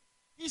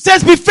 He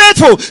says, be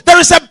faithful. There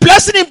is a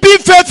blessing in being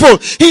faithful.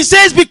 He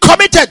says, be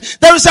committed.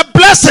 There is a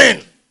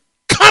blessing.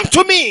 Come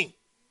to me,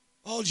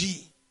 all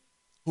ye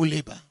who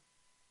labor.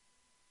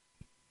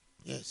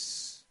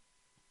 Yes.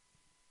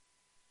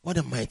 What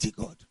a mighty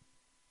God.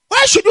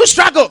 Why should you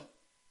struggle?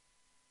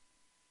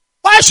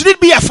 Why should it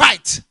be a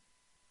fight?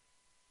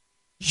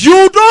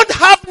 You don't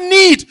have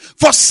need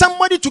for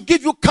somebody to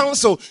give you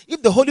counsel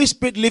if the Holy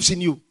Spirit lives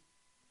in you.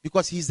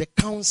 Because he is a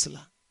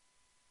counselor.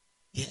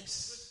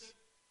 Yes.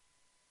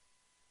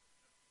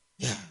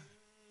 Yeah.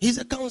 He's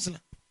a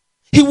counselor.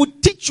 He will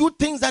teach you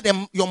things that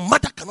your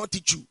mother cannot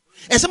teach you.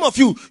 And some of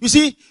you, you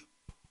see,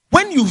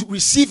 when you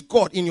receive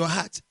God in your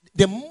heart,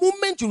 the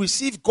moment you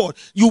receive God,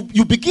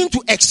 you begin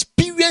to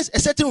experience a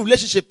certain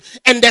relationship.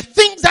 And the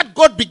things that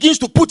God begins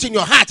to put in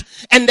your heart,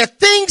 and the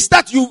things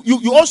that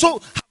you also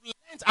have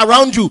learned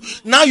around you,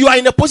 now you are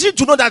in a position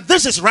to know that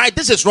this is right,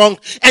 this is wrong.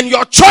 And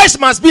your choice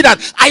must be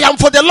that I am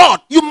for the Lord.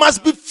 You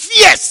must be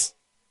fierce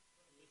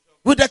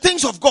with the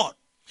things of God.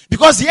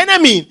 Because the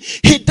enemy,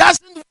 he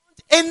doesn't want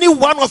any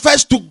one of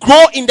us to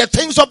grow in the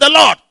things of the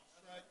Lord.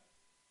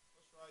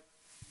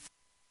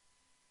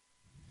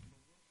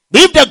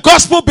 If the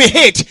gospel be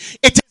hid,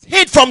 it is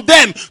hid from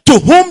them to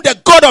whom the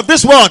God of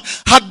this world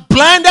had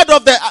blinded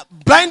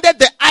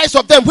the eyes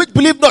of them which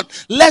believe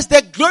not, lest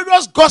the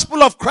glorious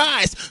gospel of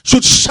Christ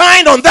should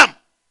shine on them.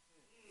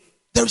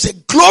 There is a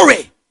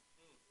glory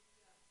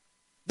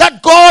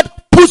that God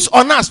puts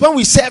on us when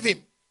we serve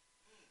him.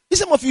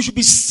 Some of you should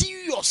be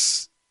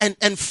serious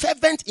and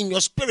fervent in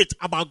your spirit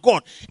about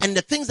God and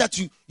the things that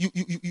you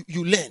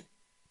learn.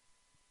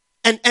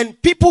 And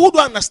people who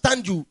don't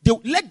understand you, they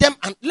let them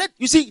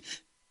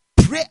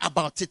pray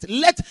about it.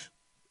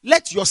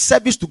 Let your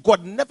service to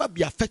God never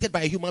be affected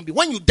by a human being.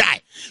 When you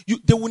die,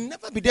 they will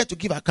never be there to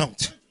give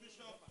account.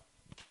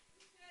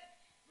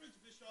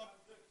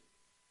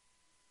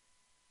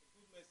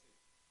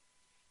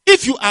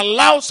 If you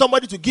allow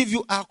somebody to give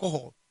you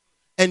alcohol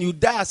and you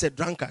die as a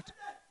drunkard,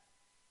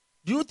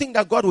 do you think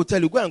that God will tell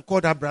you, go and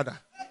call that brother?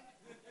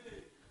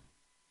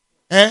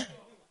 Yeah,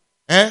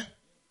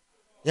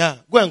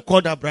 go and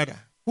call that brother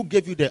who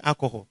gave you the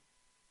alcohol.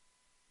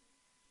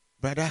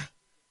 Brother,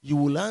 you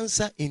will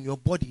answer in your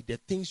body the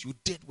things you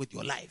did with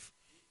your life.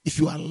 If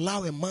you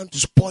allow a man to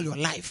spoil your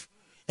life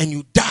and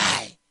you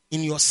die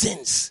in your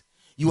sins,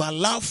 you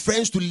allow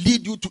friends to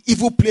lead you to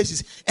evil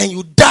places and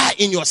you die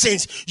in your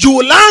sins, you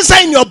will answer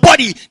in your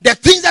body the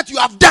things that you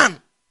have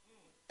done.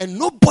 And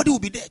nobody will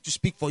be there to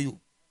speak for you.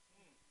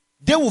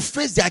 They will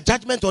face their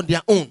judgment on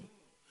their own.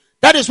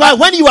 That is why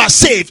when you are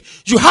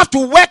saved, you have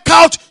to work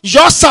out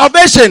your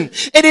salvation.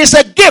 It is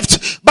a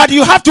gift, but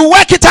you have to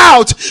work it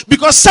out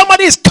because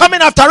somebody is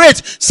coming after it.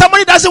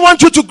 Somebody doesn't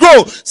want you to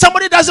grow.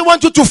 Somebody doesn't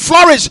want you to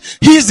flourish.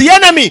 He is the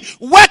enemy.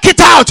 Work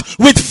it out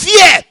with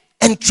fear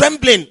and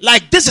trembling,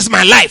 like this is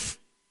my life.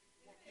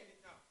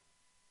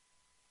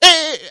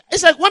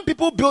 It's like when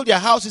people build their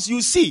houses,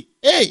 you see,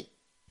 hey,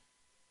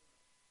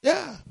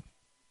 yeah,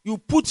 you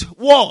put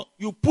wall,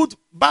 you put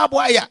barbed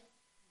wire,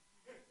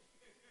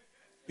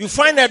 you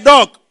find a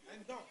dog.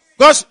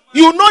 Because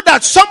you know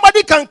that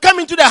somebody can come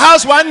into the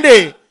house one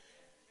day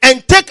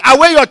and take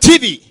away your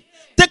TV,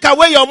 take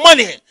away your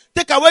money,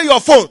 take away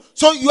your phone.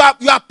 So you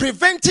are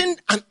preventing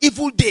an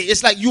evil day.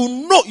 It's like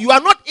you know you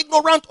are not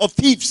ignorant of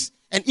thieves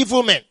and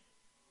evil men.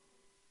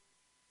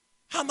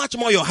 How much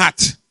more your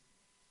heart?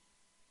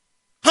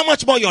 How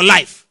much more your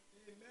life?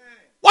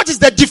 What is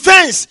the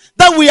defense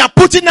that we are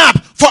putting up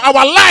for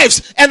our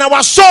lives and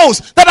our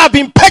souls that have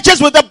been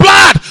purchased with the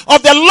blood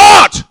of the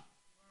Lord?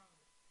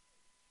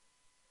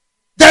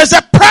 There is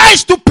a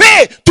price to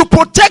pay to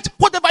protect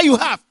whatever you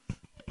have.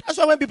 That's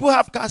why when people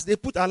have cars, they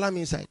put alarm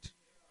inside.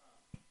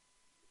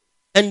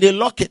 And they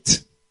lock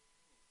it.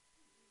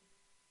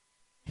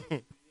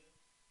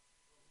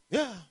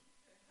 Yeah.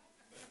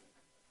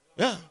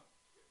 Yeah.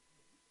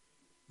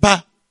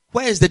 But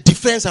where is the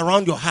defense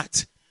around your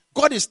heart?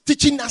 God is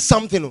teaching us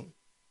something.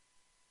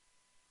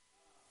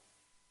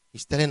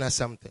 He's telling us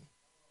something.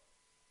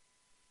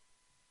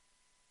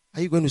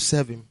 Are you going to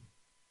serve him?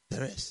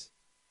 The rest.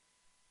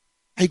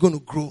 Are you going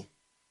to grow?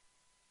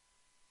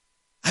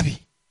 Abby,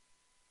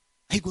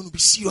 are you going to be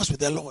serious with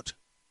the Lord?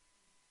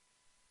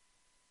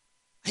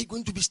 Are you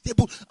going to be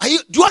stable? Do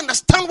you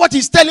understand what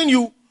he's telling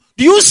you?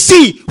 Do you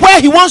see where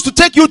he wants to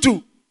take you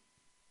to?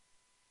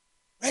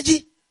 Reggie,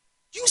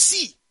 do you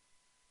see?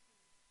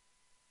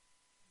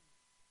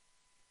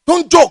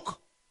 Don't joke.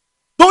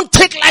 Don't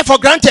take life for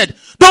granted.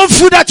 Don't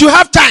feel that you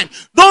have time.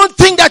 Don't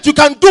think that you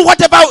can do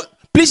whatever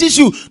pleases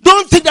you.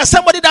 Don't think that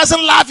somebody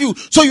doesn't love you,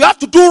 so you have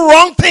to do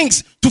wrong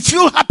things to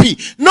feel happy.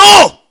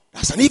 No,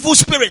 that's an evil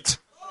spirit.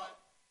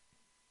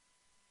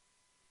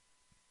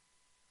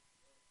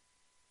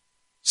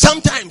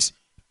 Sometimes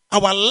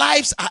our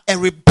lives are a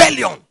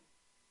rebellion.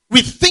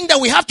 We think that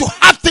we have to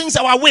have things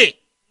our way.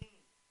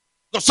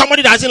 Because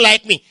somebody doesn't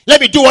like me, let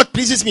me do what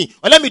pleases me,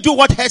 or let me do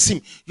what hurts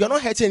him. You are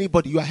not hurting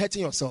anybody, you are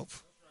hurting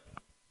yourself.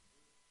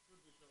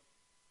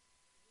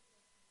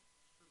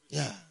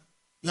 Yeah.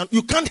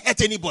 You can't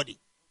hurt anybody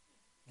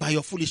by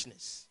your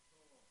foolishness.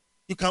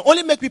 You can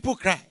only make people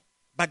cry,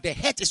 but the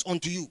hurt is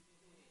onto you. You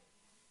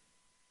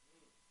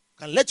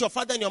can let your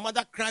father and your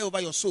mother cry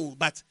over your soul,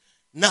 but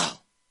now,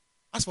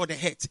 as for the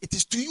hurt, it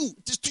is to you.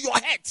 It is to your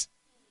hurt.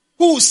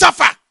 Who will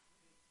suffer?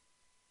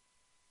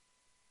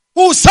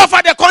 Who will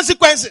suffer the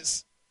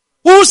consequences?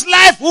 Whose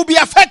life will be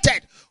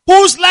affected?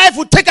 Whose life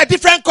will take a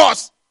different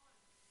course?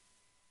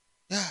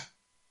 Yeah.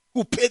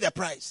 Who pay the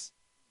price?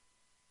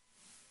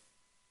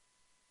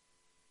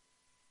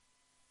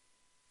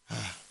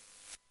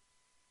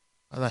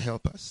 Father,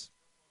 help us.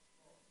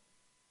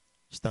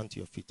 Stand to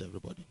your feet,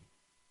 everybody.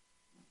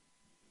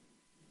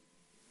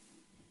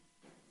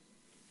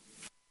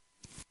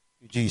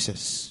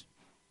 Jesus,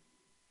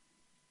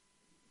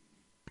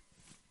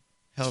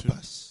 help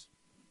us.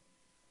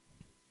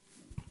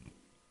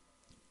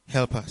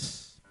 Help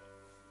us.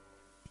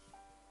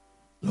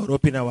 Lord,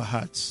 open our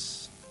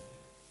hearts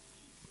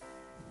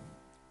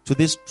to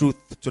this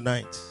truth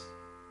tonight,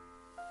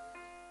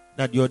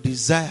 that your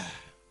desire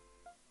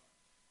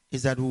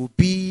is that we will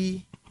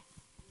be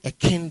a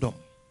kingdom,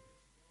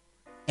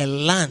 a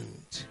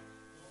land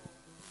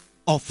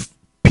of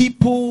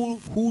people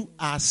who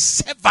are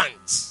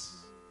servants,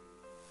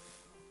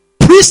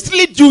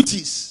 priestly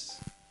duties,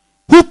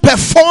 who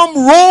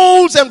perform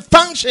roles and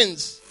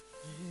functions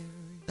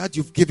that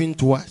you've given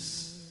to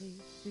us.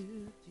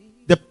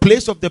 The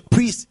place of the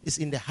priest is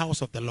in the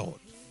house of the Lord.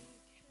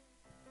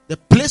 The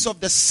place of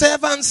the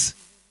servant's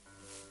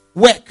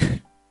work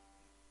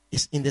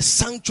is in the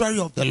sanctuary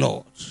of the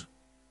Lord.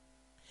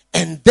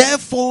 And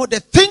therefore,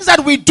 the things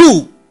that we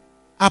do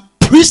are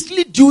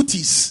priestly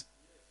duties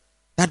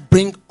that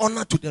bring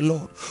honor to the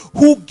Lord,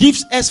 who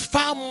gives us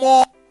far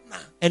more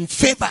honor and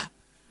favor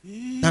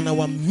than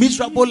our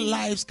miserable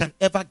lives can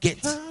ever get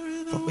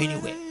from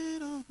anywhere.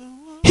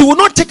 He will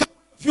not take away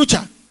the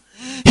future.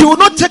 He will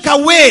not take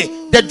away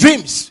the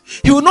dreams.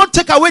 He will not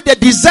take away the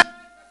desire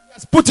he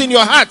has put in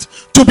your heart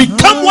to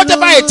become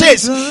whatever it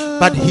is.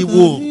 But he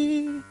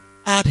will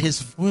add his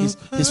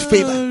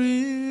favor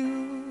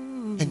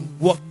and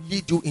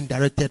lead you in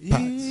directed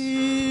paths.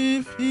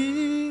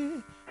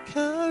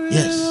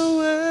 Yes.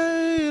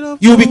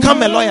 You will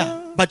become a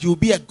lawyer, but you will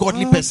be a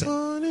godly person.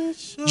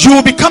 You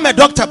will become a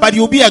doctor, but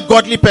you will be a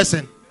godly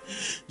person.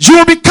 You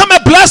will become a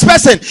blessed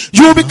person.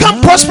 You will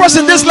become prosperous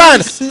in this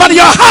land, but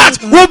your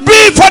heart will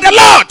be for the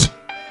Lord.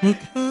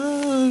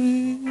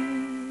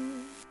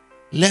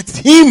 Let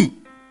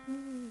him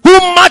who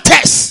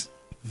matters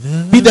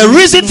be the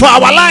reason for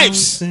our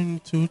lives, and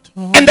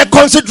the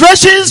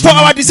considerations for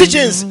our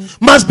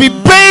decisions must be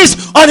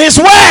based on his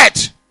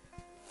word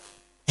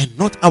and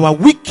not our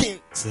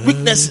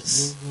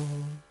weaknesses.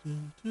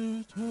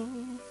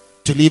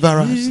 Deliver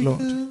us,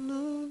 Lord.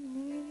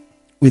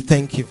 We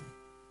thank you.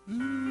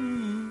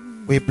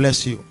 We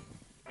bless you.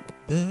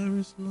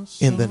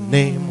 In the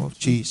name of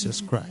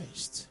Jesus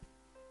Christ.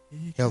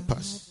 Help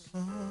us.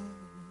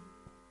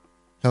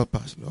 Help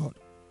us, Lord.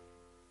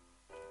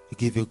 We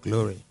give you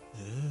glory.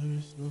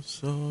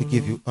 We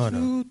give you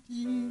honor.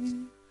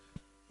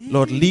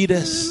 Lord, lead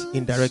us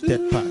in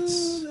directed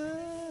paths.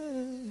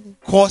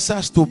 Cause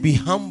us to be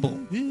humble.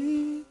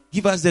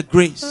 Give us the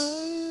grace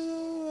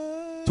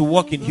to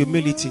walk in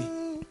humility.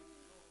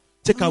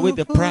 Take away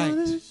the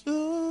pride,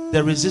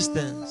 the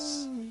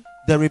resistance,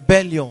 the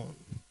rebellion,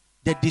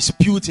 the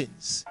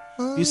disputings.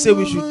 You say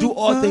we should do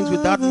all things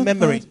without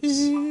murmurings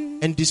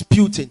and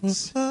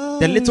disputings.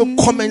 The little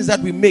comments that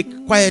we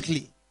make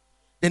quietly,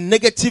 the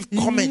negative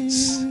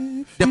comments,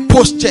 the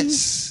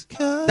postures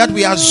that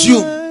we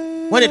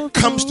assume when it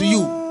comes to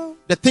you,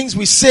 the things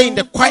we say in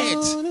the quiet,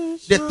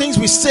 the things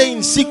we say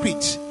in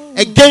secret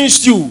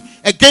against you,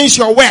 against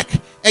your work,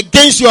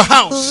 against your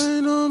house.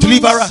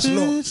 Deliver us,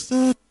 Lord.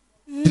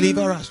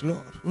 Deliver us,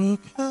 Lord.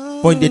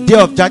 For in the day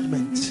of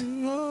judgment,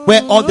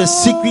 where all the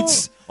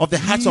secrets of the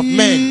hearts of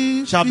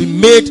men shall be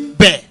made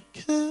bare,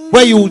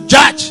 where you will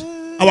judge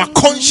our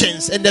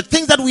conscience and the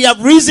things that we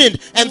have reasoned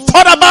and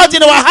thought about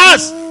in our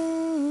hearts.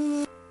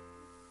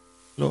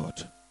 Lord,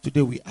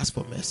 today we ask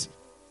for mercy.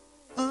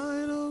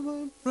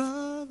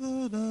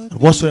 And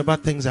whatsoever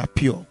things are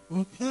pure,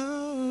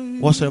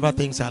 whatsoever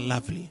things are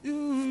lovely,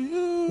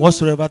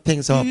 whatsoever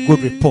things are of good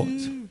report,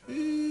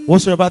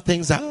 whatsoever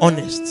things are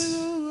honest,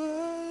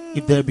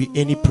 if there be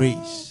any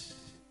praise,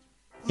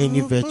 any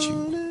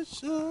virtue,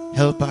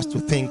 help us to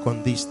think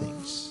on these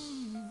things.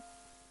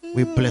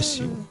 We bless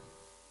you.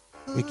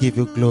 We give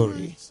you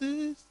glory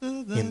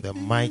in the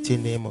mighty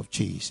name of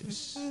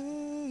Jesus.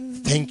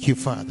 Thank you,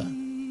 Father,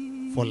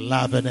 for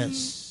loving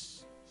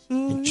us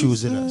and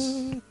choosing us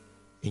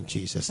in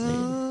Jesus'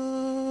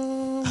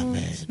 name.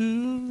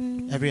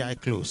 Amen. Every eye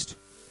closed.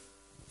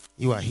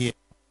 You are here.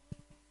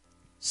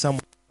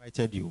 Someone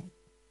invited you,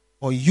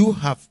 or you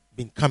have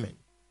been coming,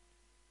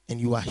 and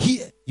you are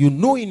here. You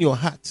know in your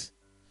heart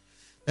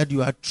that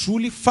you are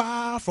truly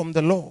far from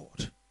the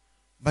Lord,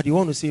 but you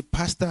want to say,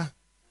 Pastor,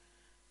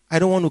 I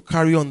don't want to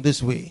carry on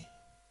this way.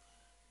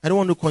 I don't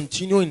want to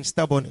continue in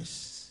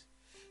stubbornness.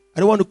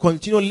 I don't want to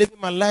continue living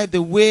my life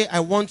the way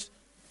I want,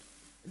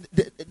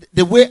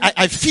 the way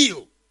I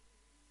feel,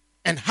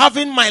 and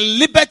having my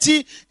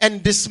liberty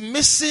and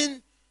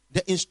dismissing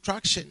the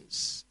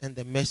instructions and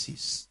the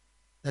mercies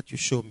that you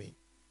show me.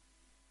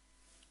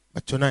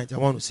 But tonight I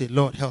want to say,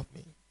 Lord, help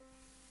me.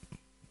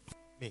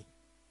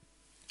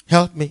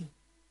 Help me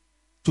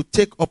to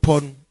take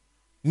upon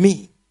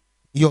me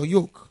your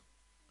yoke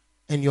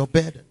and your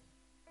burden.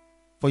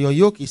 For your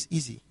yoke is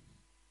easy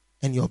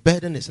and your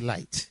burden is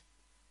light.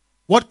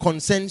 What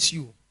concerns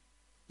you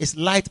is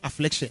light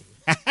affliction.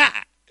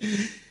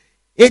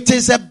 It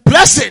is a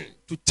blessing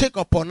to take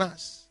upon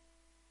us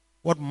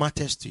what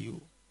matters to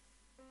you.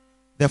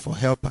 Therefore,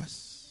 help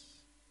us.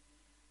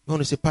 You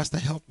want to say, Pastor,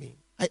 help me.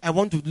 I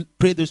want to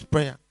pray this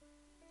prayer.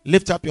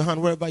 Lift up your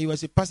hand wherever you are.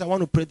 Say, Pastor, I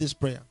want to pray this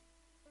prayer.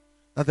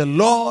 That the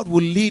Lord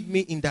will lead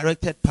me in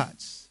directed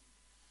paths.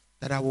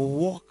 That I will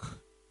walk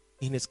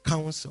in his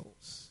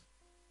counsels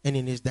and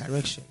in his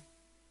direction.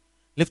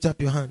 Lift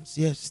up your hands.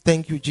 Yes,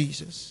 thank you,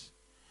 Jesus.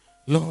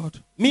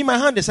 Lord, my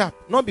hand is up.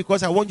 Not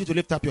because I want you to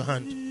lift up your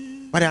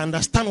hand, but I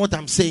understand what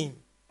I'm saying.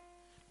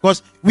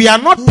 Because we are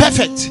not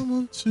perfect.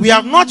 We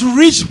have not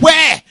reached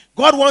where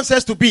God wants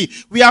us to be.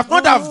 We have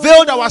not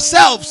availed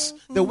ourselves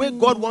the way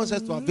God wants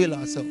us to avail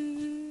ourselves.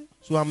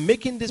 So I'm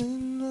making this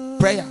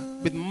prayer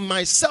with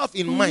myself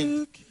in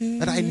mind,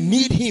 that I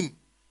need him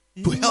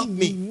to help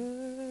me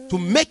to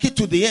make it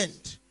to the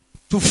end,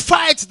 to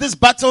fight this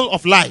battle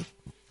of life,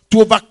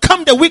 to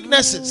overcome the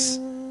weaknesses,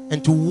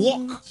 and to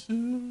walk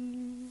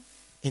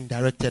in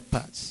directed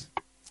paths.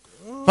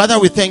 Father,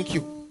 we thank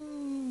you.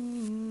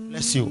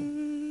 Bless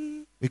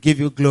you. We give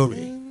you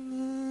glory.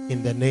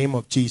 In the name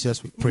of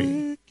Jesus we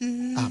pray.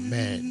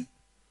 Amen.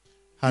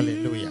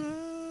 Hallelujah.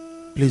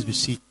 Please be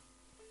seated.